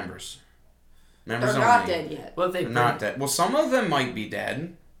bros. They're members. They're Members not only. dead yet. Well, they They're not dead. Well, some of them might be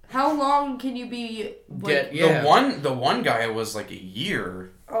dead. How long can you be... Dead, yeah. The one guy was like a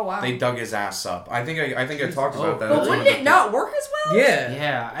year. Oh, wow. They dug his ass up. I think I talked about that. But wouldn't it not work as well? Yeah.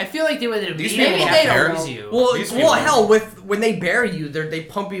 Yeah, I feel like they would These immediately people have don't to care. freeze you. Well, These people- hell, when they bury you, they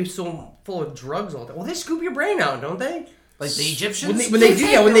pump you so full of drugs all the time. Well, they scoop your brain out, don't they? Like the Egyptians? When they They do,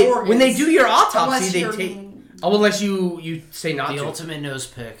 take yeah, when your they organs. do your Unless autopsy, they you're- take. Oh, unless you say not The to. ultimate nose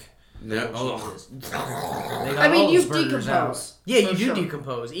pick. No. Jesus. They got I mean, all you those burgers out. decompose. Yeah, you For do sure.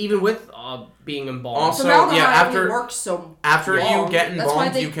 decompose, even with being embalmed. Also, Formaldehyde yeah, only works so after long. you get That's why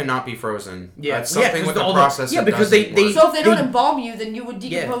embalmed, they- you cannot be frozen. Yeah. That's something 'cause with the all process. Yeah, that because doesn't they work. So if they don't they- embalm you, then you would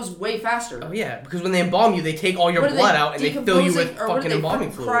decompose way faster. Oh yeah, because when they embalm you, they take all your What are blood they out and they fill you with decomposing- or what are fucking they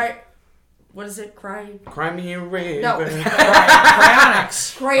embalming put- fluid. What is it? Cry me a river. No.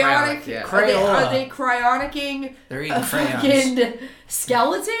 Cryonics. Cryonic. yeah. Are they cryonicking They're a eating crayons. fucking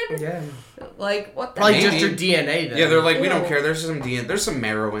skeleton? Yeah. Like what the? Probably Maybe. just your DNA then. Yeah, they're like, we Ew. don't care. There's some DNA. There's some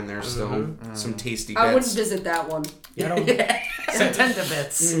marrow in there still. Some tasty bits. I wouldn't visit that one. Yeah, Some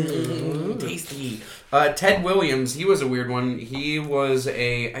tendabits. Tasty. Ted Williams, he was a weird one. He was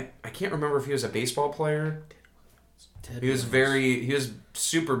I can't remember if he was a baseball player. He was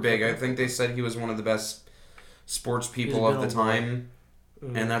super big. I think they said he was one of the best sports people of the time.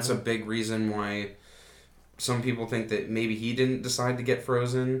 And that's a big reason why some people think that maybe he didn't decide to get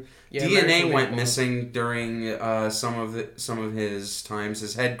frozen. Yeah, DNA went missing during some of his times.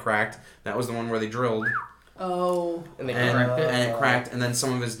 His head cracked. That was the one where they drilled. Oh. And they cracked it. And it cracked, and then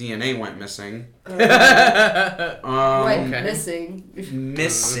some of his DNA went missing.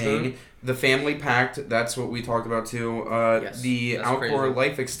 Missing. The family pact, that's what we talked about too. The Alcor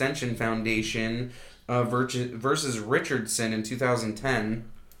Life Extension Foundation versus Richardson in 2010.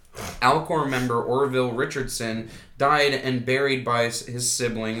 Alcor member Orville Richardson died and buried by his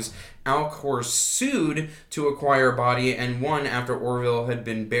siblings. Alcor sued to acquire body and won after Orville had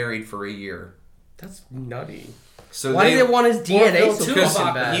been buried for a year. That's nutty. So why do they want his DNA so because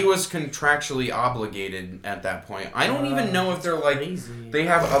bad? He was contractually obligated at that point. I don't even know if they're like crazy. They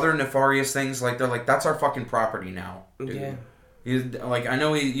have other nefarious things like they're like that's our fucking property now. Yeah. He's like I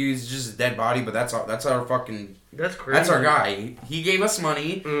know he's just a dead body, but that's our fucking that's crazy. That's our guy. He gave us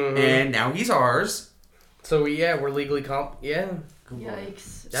money and now he's ours. So we're legally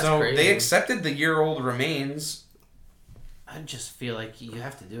Yikes. That's so crazy. they accepted the year-old remains. I just feel like you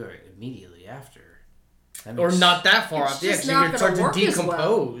have to do it immediately after. Or not that far it's up. Yeah, just because you're going to start to work as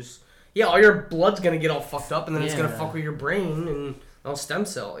decompose. well. Yeah, all your blood's going to get all fucked up, and then it's going to fuck with your brain and all stem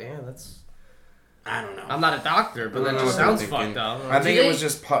cell. Yeah, that's... I don't know. I'm not a doctor, but that just sounds fucked up. I think it was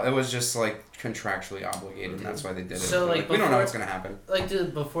just like contractually obligated, and that's why they did it. So like we don't know what's going to happen. Like,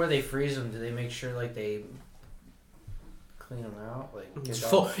 before they freeze them, do they make sure like they clean them out? Like, it's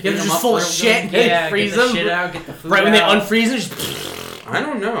full, just full of shit. Yeah, freeze get the them. shit out, get the food right when they out. unfreeze them, just... I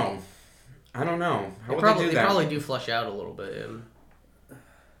don't know. How would they do that? They probably do flush out a little bit.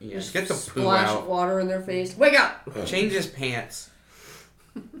 Yeah. Just get the poo splash out. Water in their face. Wake up! Change his pants.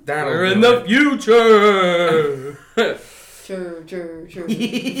 We're in the future! Sure.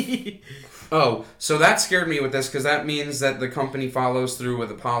 Oh, so that scared me with this because that means that the company follows through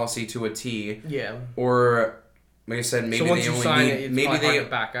with a policy to a T. Yeah. Or, like I said, maybe they only need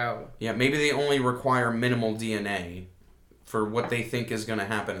back out. Yeah, maybe they only require minimal DNA for what they think is going to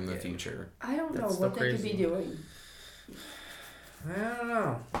happen in the future. I don't know what they could be doing. I don't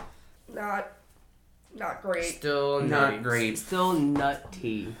know. Not great. Still not great. Still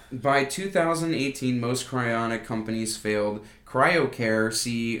nutty. By 2018, most cryonic companies failed. Cryocare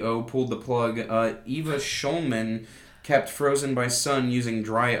CEO pulled the plug. Eva Schulman kept frozen by sun using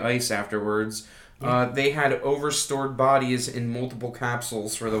dry ice afterwards. They had overstored bodies in multiple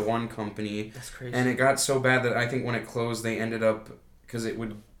capsules for the one company. That's crazy. And it got so bad that I think when it closed, they ended up... Because it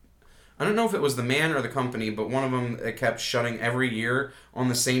would... I don't know if it was the man or the company, but one of them it kept shutting every year on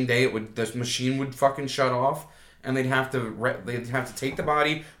the same day. The machine would fucking shut off, and they'd have to take the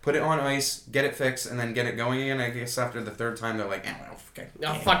body, put it on ice, get it fixed, and then get it going again. I guess after the third time, they're like,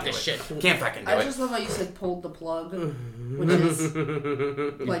 fuck this shit. Can't fucking do it. I just love how you said pulled the plug, which is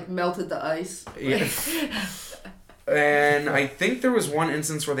like melted the ice. Yeah. And I think there was one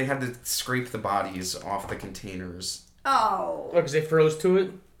instance where they had to scrape the bodies off the containers. Oh. Because they froze to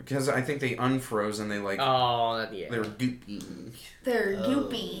it? Because I think they unfroze and they like... Oh, yeah. They were goopy. They're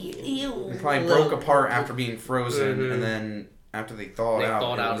goopy. Ew. They probably broke apart after being frozen, and then after they thawed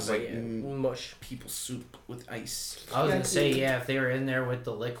out, it was like mush. People soup with ice. I was going to say, if they were in there with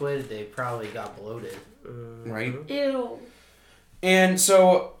the liquid, they probably got bloated. Right? Ew. And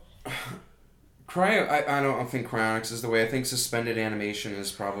so... I don't think cryonics is the way. I think suspended animation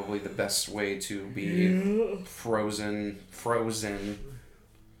is probably the best way to be frozen.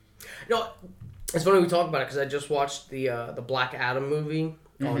 No, it's funny we talk about it because I just watched the Black Adam movie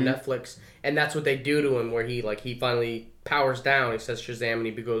on Netflix, and that's what they do to him, where he finally powers down. He says Shazam, and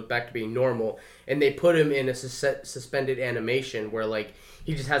he goes back to being normal. And they put him in a suspended animation where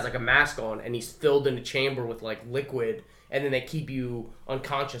he just has a mask on, and he's filled in a chamber with liquid. And then they keep you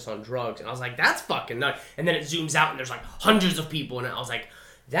unconscious on drugs. And I was like, that's fucking nuts. And then it zooms out and there's hundreds of people in it. I was like,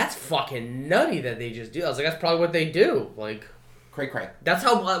 that's fucking nutty that they just do. I was like, that's probably what they do. Cray. That's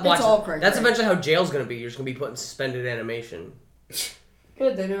how... It's all cray. That's eventually how jail's going to be. You're just going to be put in suspended animation.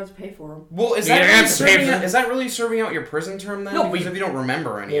 Good, they don't have to pay for them. Well, is that really serving out your prison term then? No, because if you don't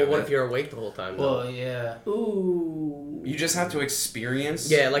remember any of it. What if you're awake the whole time? Well, yeah. Ooh. You just have to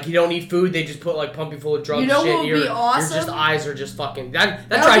experience. Yeah, you don't eat food. They just put pump you full of drugs. You know and shit. what would be awesome? Your eyes are just fucking. That would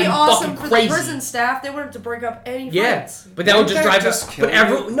drive be you awesome fucking for crazy. the prison staff. They wouldn't have to break up any fights. But that would just drive us.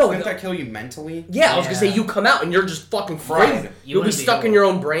 Wouldn't that kill you mentally? Yeah, I was gonna say you come out and you're just fucking fried. You'll be stuck in your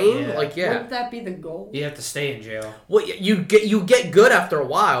own brain. Wouldn't that be the goal? You have to stay in jail. Well, you get good after after a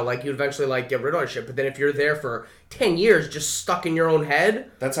while, like, you eventually, like, get rid of shit. But then if you're there for 10 years just stuck in your own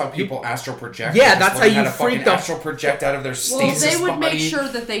head... That's how people astral project. Yeah, that's how you freak the... astral project out of their stasis Well, they would body. make sure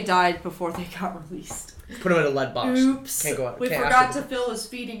that they died before they got released. Put them in a lead box. Oops. Can't go out. We forgot to fill his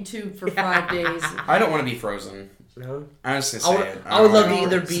feeding tube for 5 days. I don't want to be frozen. No? I'm just going to say it. I would love to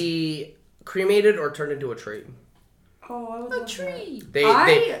either be cremated or turned into a tree. Oh, I would love tree. They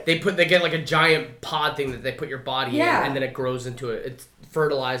get like a giant pod thing that they put your body in, and then it grows into it. It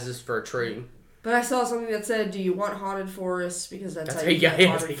fertilizes for a tree. But I saw something that said, "Do you want haunted forests?" Because that's how you get get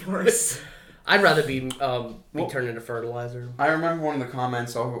haunted forests. I'd rather be turned into fertilizer. I remember one of the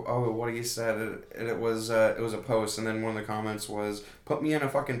comments. What he said, and it was a post, and then one of the comments was, "Put me in a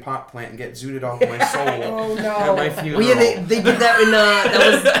fucking pot plant and get zooted off my soul." Oh no! At my funeral. Well, yeah, they did that in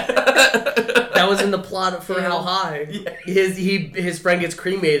that was in the plot for How High. Yeah. His friend gets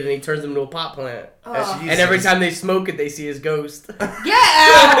cremated and he turns him into a pot plant. And every time they smoke it, they see his ghost. Get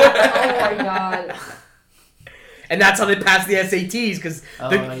out! Oh my god! And that's how they pass the SATs because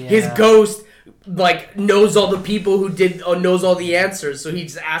his ghost like knows all the people who knows all the answers, so he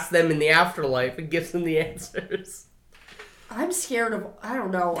just asks them in the afterlife and gives them the answers. I'm scared of. I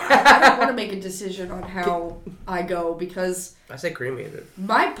don't know. I don't want to make a decision on how I go because I say cremated.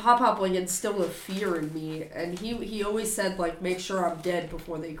 My pop like instilled a fear in me, and he always said like make sure I'm dead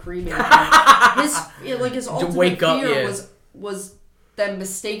before they cremate me. His ultimate fear was them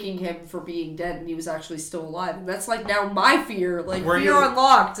mistaking him for being dead, and he was actually still alive. And that's like now my fear, like fear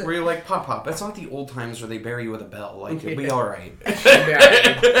unlocked. Where you're like, Pop, that's not the old times where they bury you with a bell. Like you'll be all right. What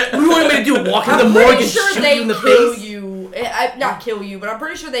do you want me to do? Walk in the morgue and shoot you in the face? Not kill you, but I'm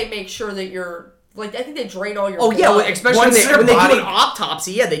pretty sure they make sure that you're like. I think they drain all your. Oh blood. yeah, especially when they do an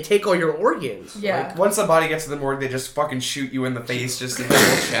autopsy. Yeah, they take all your organs. Yeah. Like, once the body gets to the morgue, they just fucking shoot you in the face just to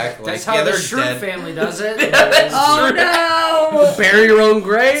double check. Like, that's how the Shrew family does it. Oh no! Bury your own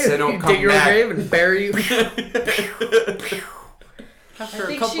grave. So don't come dig your own grave and bury you. After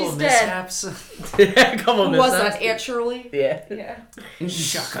a couple of mishaps. A couple of mishaps. Who was that? Aunt Shirley? Yeah.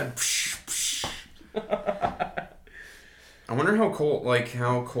 Shotgun. I wonder how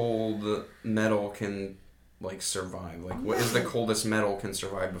cold metal can survive. Like, what is the coldest metal can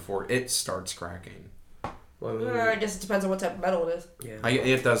survive before it starts cracking? Well, I guess it depends on what type of metal it is. Yeah,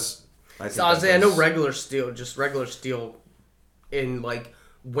 it does. I know regular steel in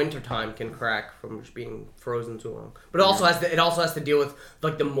wintertime can crack from just being frozen too long. But it also has to deal with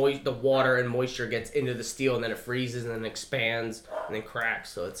the water and moisture gets into the steel and then it freezes and then expands and then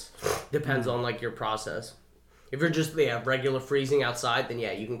cracks. So it depends on your process. If you're just regular freezing outside, then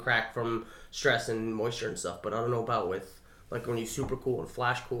you can crack from stress and moisture and stuff. But I don't know about with when you super cool and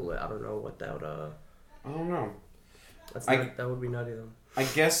flash cool it. I don't know what that would. I don't know. That would be nutty though. I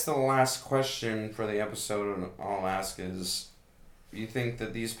guess the last question for the episode I'll ask is, you think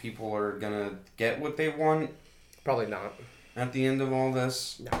that these people are gonna get what they want? Probably not. At the end of all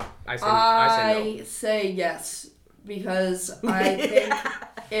this? No. I say yes. Because I think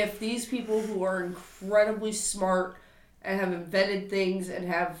if these people who are incredibly smart and have invented things and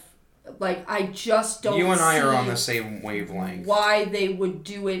have, I just don't see... You and I are on the same wavelength. ...why they would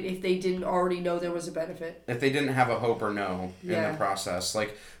do it if they didn't already know there was a benefit. If they didn't have a hope or no in the process.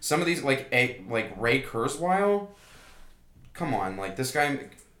 Some of these, Ray Kurzweil, come on, this guy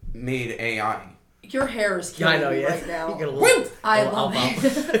made AI. Your hair is killing me right now. I love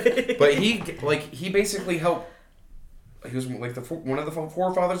it. But he basically helped... He was one of the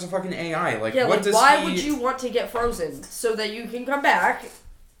forefathers of fucking AI. Why would you want to get frozen? So that you can come back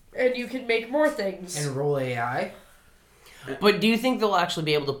and you can make more things. And roll AI? But do you think they'll actually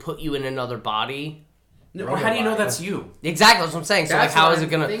be able to put you in another body? No, how do you know that's you? Exactly, that's what I'm saying. So how is it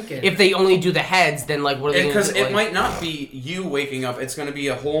gonna... Thinking. If they only do the heads, then what are they gonna do? Because it might not be you waking up. It's gonna be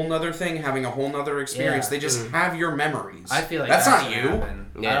a whole nother thing, having a whole nother experience. They just have your memories. I feel like that's not you.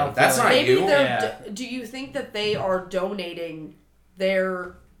 Yeah, that's not you. Do you think that they are donating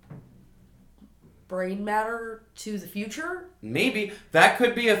their brain matter to the future? Maybe. That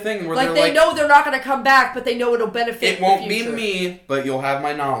could be a thing where they know they're not going to come back, but they know it'll benefit it won't be me, but you'll have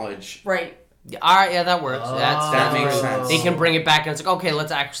my knowledge. Right. All right, yeah, that works. That makes sense. They can bring it back and it's okay,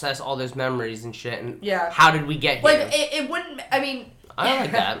 let's access all those memories and shit. And how did we get It here? wouldn't, I mean... I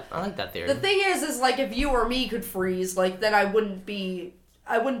like that. I like that theory. The thing is if you or me could freeze, then I wouldn't be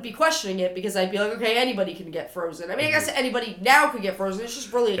questioning it because I'd be like, okay, anybody can get frozen. I mean, I guess anybody now could get frozen. It's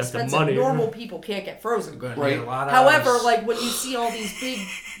just really expensive. Normal people can't get frozen. Right. However, when you see all these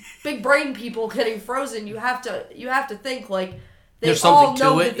big brain people getting frozen, you have to think they all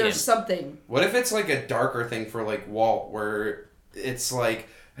know that there's something. What if it's a darker thing for Walt, where it's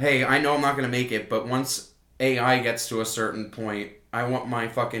hey, I know I'm not gonna make it, but once AI gets to a certain point, I want my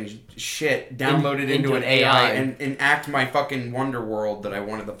fucking shit downloaded into an AI and enact my fucking Wonder World that I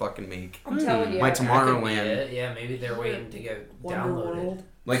wanted to fucking make. I'm telling you. My Tomorrowland. Yeah, maybe they're waiting to get Wonder downloaded. World.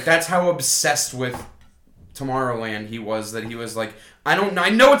 Like, that's how obsessed with Tomorrowland he was, that he was like, I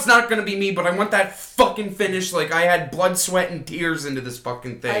know it's not gonna be me, but I want that fucking finish. Like, I had blood, sweat, and tears into this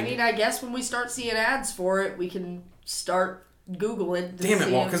fucking thing. I mean, I guess when we start seeing ads for it, we can start Googling. Damn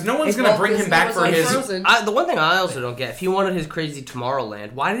it, Walt, because no one's gonna bring him back for his... The one thing I also don't get, if he wanted his crazy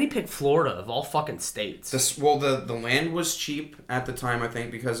Tomorrowland, why did he pick Florida of all fucking states? The land was cheap at the time, I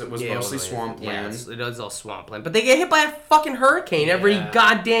think, because it was mostly swampland. Yeah, it was all swampland. But they get hit by a fucking hurricane every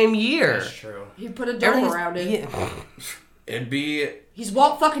goddamn year. That's true. He put a dome around it. It'd be... He's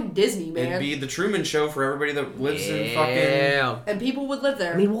Walt fucking Disney, man. It'd be the Truman Show for everybody that lives in fucking... And people would live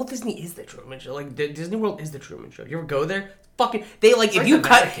there. I mean, Walt Disney is the Truman Show. Like, Disney World is the Truman Show. You ever go there? Fucking, they like if you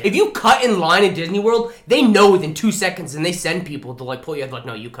cut in line in Disney World, they know within 2 seconds, and they send people to like pull you. Like,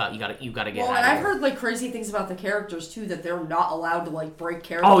 no, you gotta get. Well, and I've heard like crazy things about the characters too, that they're not allowed to like break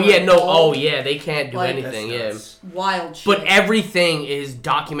character. Oh yeah, no, oh yeah, they can't do anything. Yeah, wild shit. But everything is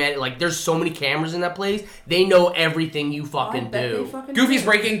documented. Like, there's so many cameras in that place. They know everything you fucking do. Goofy's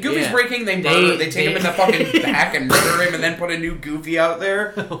breaking. They take him in the fucking back and murder him, and then put a new Goofy out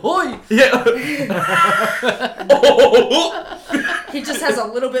there. He just has a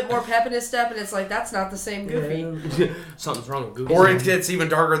little bit more pep in his step, and it's like, that's not the same Goofy. Something's wrong with Goofy. Or it gets even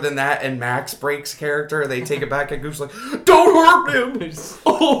darker than that, and Max breaks character. They take it back, and Goofy's like, "Don't hurt him."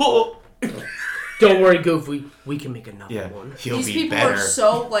 Don't worry, Goof. We can make another one. These people are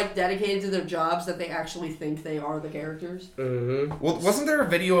so like dedicated to their jobs that they actually think they are the characters. Mm-hmm. Well, wasn't there a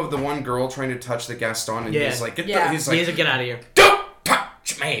video of the one girl trying to touch the Gaston, and he's like, "Get out of here."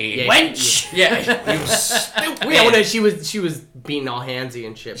 Me, wench. Yeah, you stupid. Yeah, when she was being all handsy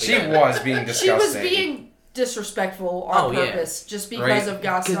and shit. She was being disgusting. She was being disrespectful on purpose, just because of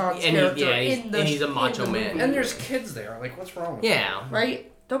Gaston's character and he's a macho man. And there's kids there. Like, what's wrong with that? Right?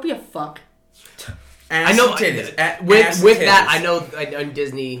 Don't be a fuck. I know. With that, I know on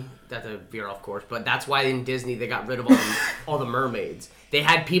Disney. That's a veer off course, but that's why in Disney they got rid of all the mermaids. They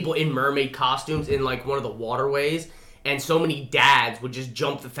had people in mermaid costumes in like one of the waterways. And so many dads would just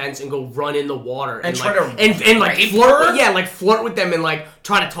jump the fence and go run in the water and try like, to and like flirt, flirt with them and like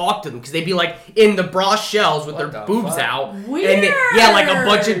try to talk to them because they'd be like in the bra shells with their boobs out. Weird. And like a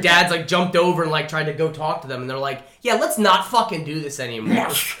bunch of dads like jumped over and like tried to go talk to them and they're like, yeah, let's not fucking do this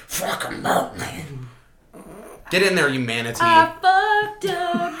anymore. Fucking mermaid. Get in there, you manatee. I fucked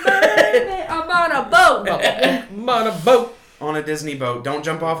a mermaid. I'm on a boat. I'm on a boat. On a Disney boat. Don't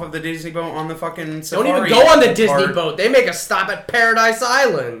jump off of the Disney boat on the fucking safari. Don't even go on the Disney boat. They make a stop at Paradise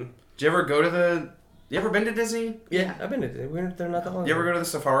Island. Did you ever go to the... You ever been to Disney? Yeah, I've been to Disney. They're not that long. You ever go to the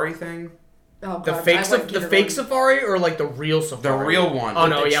safari thing? Oh, God, the fake safari or like the real safari? The real one. Oh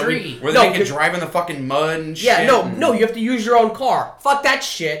no, where they can drive in the fucking mud and shit. Yeah, no, you have to use your own car. Fuck that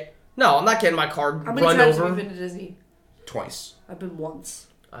shit. No, I'm not getting my car run over. How many times have you been to Disney? Twice. I've been once.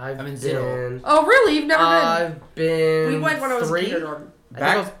 I've been zero. Oh, really? You've never been? I've been. We went when I was in 3. kindergarten.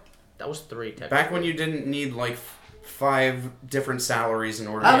 That was 3. Technically. Back when you didn't need like 5 different salaries in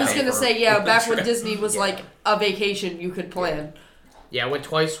order. I was gonna say back when Disney was like a vacation you could plan. Yeah, I went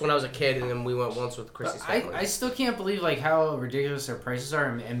twice when I was a kid, and then we went once with Chrissy's family. I still can't believe like how ridiculous their prices are,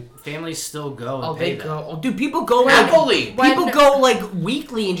 and families still go. And they them. go. Oh, dude, people go happily. People go like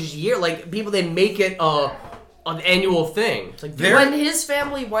weekly and just year. Like people, they make it an annual thing. It's like when his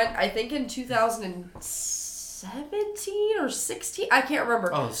family went, I think in 2017 or 16, I can't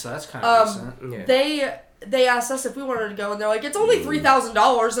remember. Oh, so that's kind of recent. Yeah. They asked us if we wanted to go, and they're like, "It's only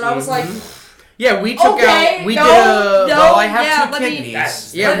 $3,000," and I was like. Yeah, we took out. We did I have 2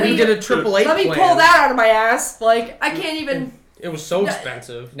 kidneys. We did a AAA. Let me pull that out of my ass. Like I can't even. It was so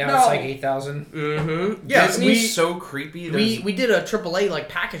expensive. Now it's like $8,000. Mm-hmm. Yeah, Disney's so creepy. We did a AAA like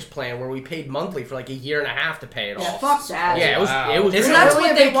package plan where we paid monthly for like a year and a half to pay it off. Yeah, fuck that. Yeah, it was. And that's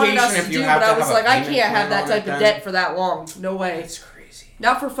what they wanted us to do, but I was like, I can't have that type of debt for that long. No way. It's crazy.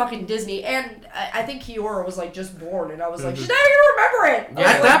 Not for fucking Disney. And I think Kiora was like just born, and I was like, she's not even gonna remember it.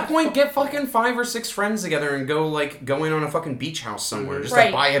 Yeah, at that point, get fucking 5 or 6 friends together and go in on a fucking beach house somewhere. Just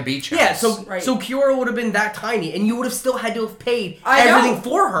to buy a beach house. Yeah, so Kiora would have been that tiny, and you would have still had to have paid everything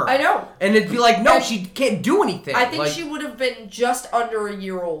for her. I know. And it'd be like, no, she can't do anything. I think she would have been just under a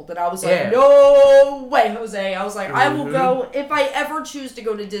year old, and I was like, no way, Jose. I was like, I will go, if I ever choose to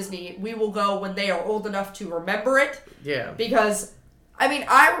go to Disney, we will go when they are old enough to remember it. Yeah. Because, I mean,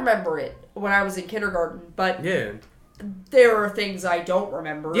 I remember it when I was in kindergarten, but there are things I don't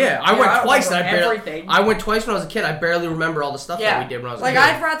remember. Yeah, I went twice. I went twice when I was a kid. I barely remember all the stuff that we did when I was a kid.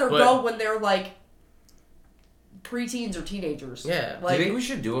 I'd rather go when they're like preteens or teenagers. Yeah. Do Like, you think we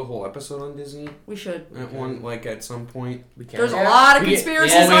should do a whole episode on Disney we should. at some point? We can. There's a lot of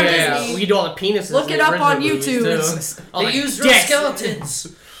conspiracies on Disney. We can do all the penises. Look in it the up on original YouTube. movies, too. All They the use real dicks.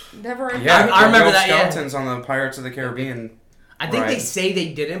 skeletons. Never. Yeah, I remember real that, yeah. skeletons on the Pirates of the Caribbean. I think they Right. say they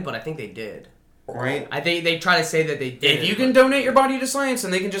didn't, but I think they did. Right? I think they try to say that they did. If you can donate your body to science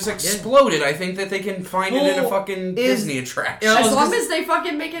and they can just explode it, I think that they can find it in a fucking Disney attraction. Yeah, As long as they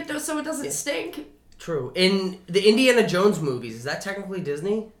fucking make it so it doesn't stink. True. In the Indiana Jones movies, is that technically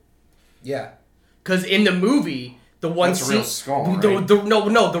Disney? Yeah. Because in the movie, the one That's a scene, real skull, the right?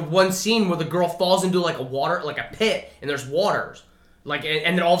 the one scene where the girl falls into like a pit, and there's waters, like,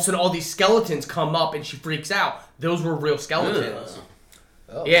 and then all of a sudden all these skeletons come up, and she freaks out. Those were real skeletons.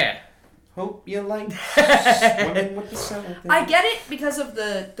 Oh. Yeah. Hope you like swimming with the skeletons. I get it because of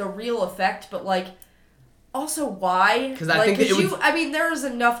the real effect, but like, also why? 'Cause I like, think that it was- I mean, there is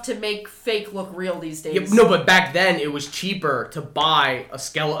enough to make fake look real these days. Yeah, no, but back then it was cheaper to buy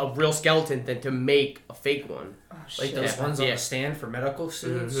a real skeleton than to make a fake one. Oh, Like shit. Those ones on Yeah. the stand for medical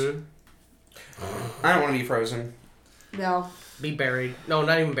suits. Mhm. I don't want to be frozen. No, Be buried. No,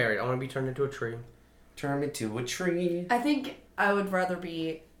 not even buried. I want to be turned into a tree. Turn me to a tree. I think I would rather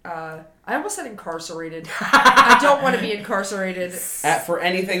be. I almost said incarcerated. I don't want to be incarcerated. For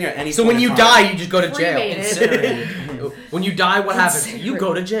anything at any So point when you in time. die, you just go to jail. Cremated. When you die, what happens? You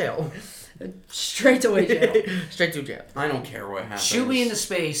go to jail. Straight away jail. Straight to jail. I don't care what happens. Shoot me into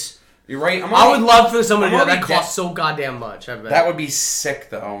space. You're right. I would love for someone to do I'm that. That already costs so goddamn much. I bet. That would be sick,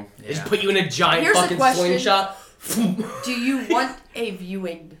 though. They just put you in a giant Here's a fucking question. slingshot. Do you want a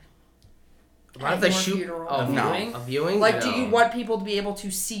viewing? Why at don't they your shoot? funeral? Oh, No. A viewing? Like, No. do you want people to be able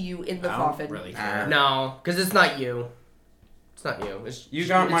to see you in the I coffin? don't really care. No, because it's not you. It's not you. It's, You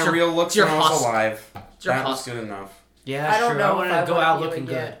got it's my your- real looks it's your when I was husk. alive. It's your That was husk. good enough. Yeah, I don't true. know I if want I to go want out viewing looking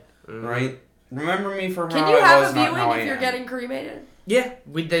good. yet. Right? Remember me for how Can you I have was, a not viewing how I if you're am. getting cremated? Yeah,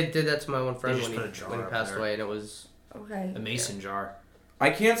 we did that to my one friend They just when put a jar he up passed there. away, and it was. Okay. A mason jar. I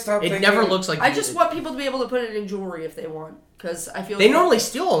can't stop It thinking... never looks like. I you- just want people to be able to put it in jewelry if they want, because I feel They like normally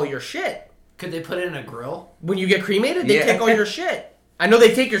steal all your shit Could they put it in a grill? when you get cremated. They Yeah. take all your shit. I know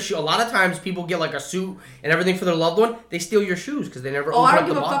they take your shoe. A lot of times, people get like a suit and everything for their loved one. They steal your shoes because they never. Oh, open I up don't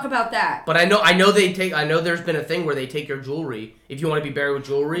give the a box. fuck about that. But I know they take. I know there's been a thing where they take your jewelry if you want to be buried with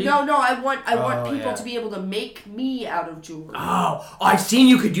jewelry. No, I want people yeah. to be able to make me out of jewelry. Oh, I've seen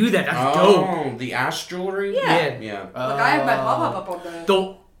you could do that. That's dope. Oh, the ash jewelry? Yeah. Yeah. Like I have my pop up on the.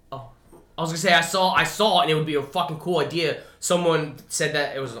 Though, I was gonna say I saw it and it would be a fucking cool idea. Someone said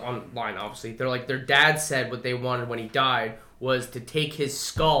that it was online. Obviously, they're like their dad said what they wanted when he died was to take his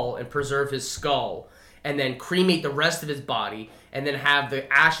skull and preserve his skull, and then cremate the rest of his body, and then have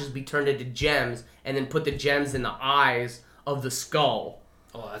the ashes be turned into gems, and then put the gems in the eyes of the skull.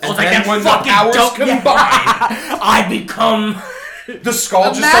 Oh, I that's was And like, then that's when the fucking powers dope. combine, I become. the skull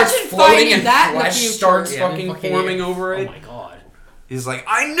just Imagine starts floating finding and that in the flesh future. starts Yeah, fucking fucking forming idiot. over Oh it. my god. He's like,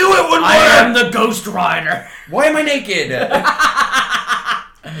 I knew it would work! I am the Ghost Rider. Why am I naked?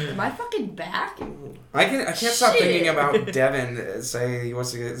 Am I fucking back? I can't stop Shit. thinking about Devin say he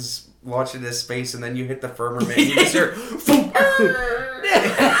wants to get launch into space and then you hit the firmament and you just hear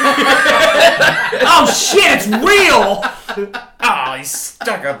Oh shit! It's real. oh, he's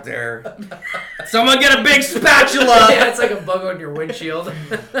stuck up there. Someone get a big spatula. Yeah, it's like a bug on your windshield.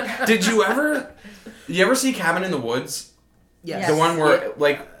 Did you ever see Cabin in the Woods? Yes. The one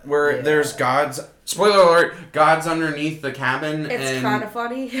where there's gods. Spoiler alert! God's underneath the cabin. It's and kind of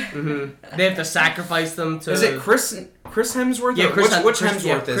funny. They have to sacrifice them to. Is it Chris Hemsworth? Yeah, Or Chris which Chris-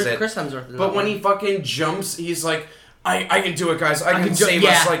 Hemsworth yeah, is it? Chris Hemsworth. is But that when one. he fucking jumps, he's like, I can do it, guys. I can can save yeah.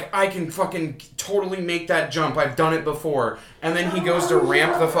 us. Like, I can fucking totally make that jump. I've done it before. And then he goes to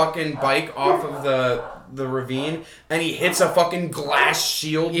ramp the fucking bike off of the ravine, and he hits a fucking glass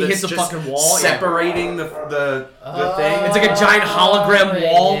shield. He that's hits a just fucking wall, yeah. separating the thing. It's like a giant hologram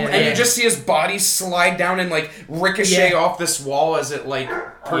wall, yeah. And you just see his body slide down and like ricochet Yeah. off this wall as it like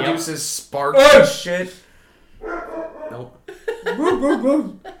produces sparks Oh, and shit. Nope.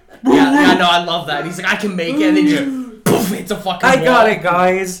 yeah, no, I love that. He's like, I can make it, and then just poof, hits a fucking wall.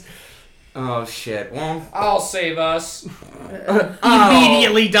 guys. Oh shit. Well, I'll save us.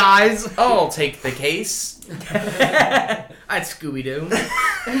 Immediately dies. I'll take the case. I'd Scooby Doo.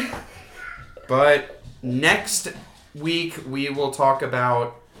 But next week we will talk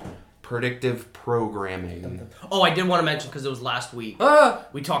about predictive programming. Oh, I did want to mention because it was last week.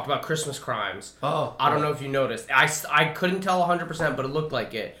 We talked about Christmas crimes. Oh. I don't know if you noticed. I couldn't tell 100%, but it looked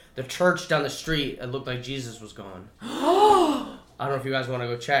like it. The church down the street, it looked like Jesus was gone. I don't know if you guys want to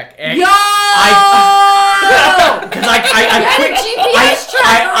go check. Yo! go? Because Get a GPS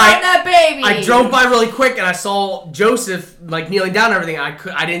tracker on that baby. I drove by really quick and I saw Joseph like kneeling down and everything.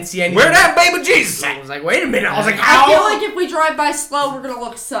 I didn't see anything. Where that baby Jesus I at? was like, wait a minute. I was like, I how? feel like if we drive by slow, we're gonna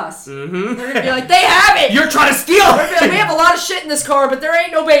look sus. Mm-hmm. We're gonna be like, they have it. You're trying to steal We're gonna be like, we have a lot of shit in this car, but there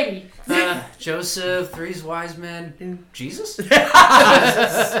ain't no baby. Joseph, three's wise men, Jesus? On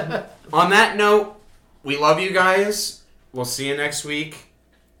that note, we love you guys. We'll see you next week.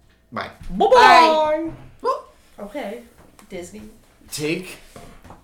 Bye. Bye-bye. Okay, Disney. Take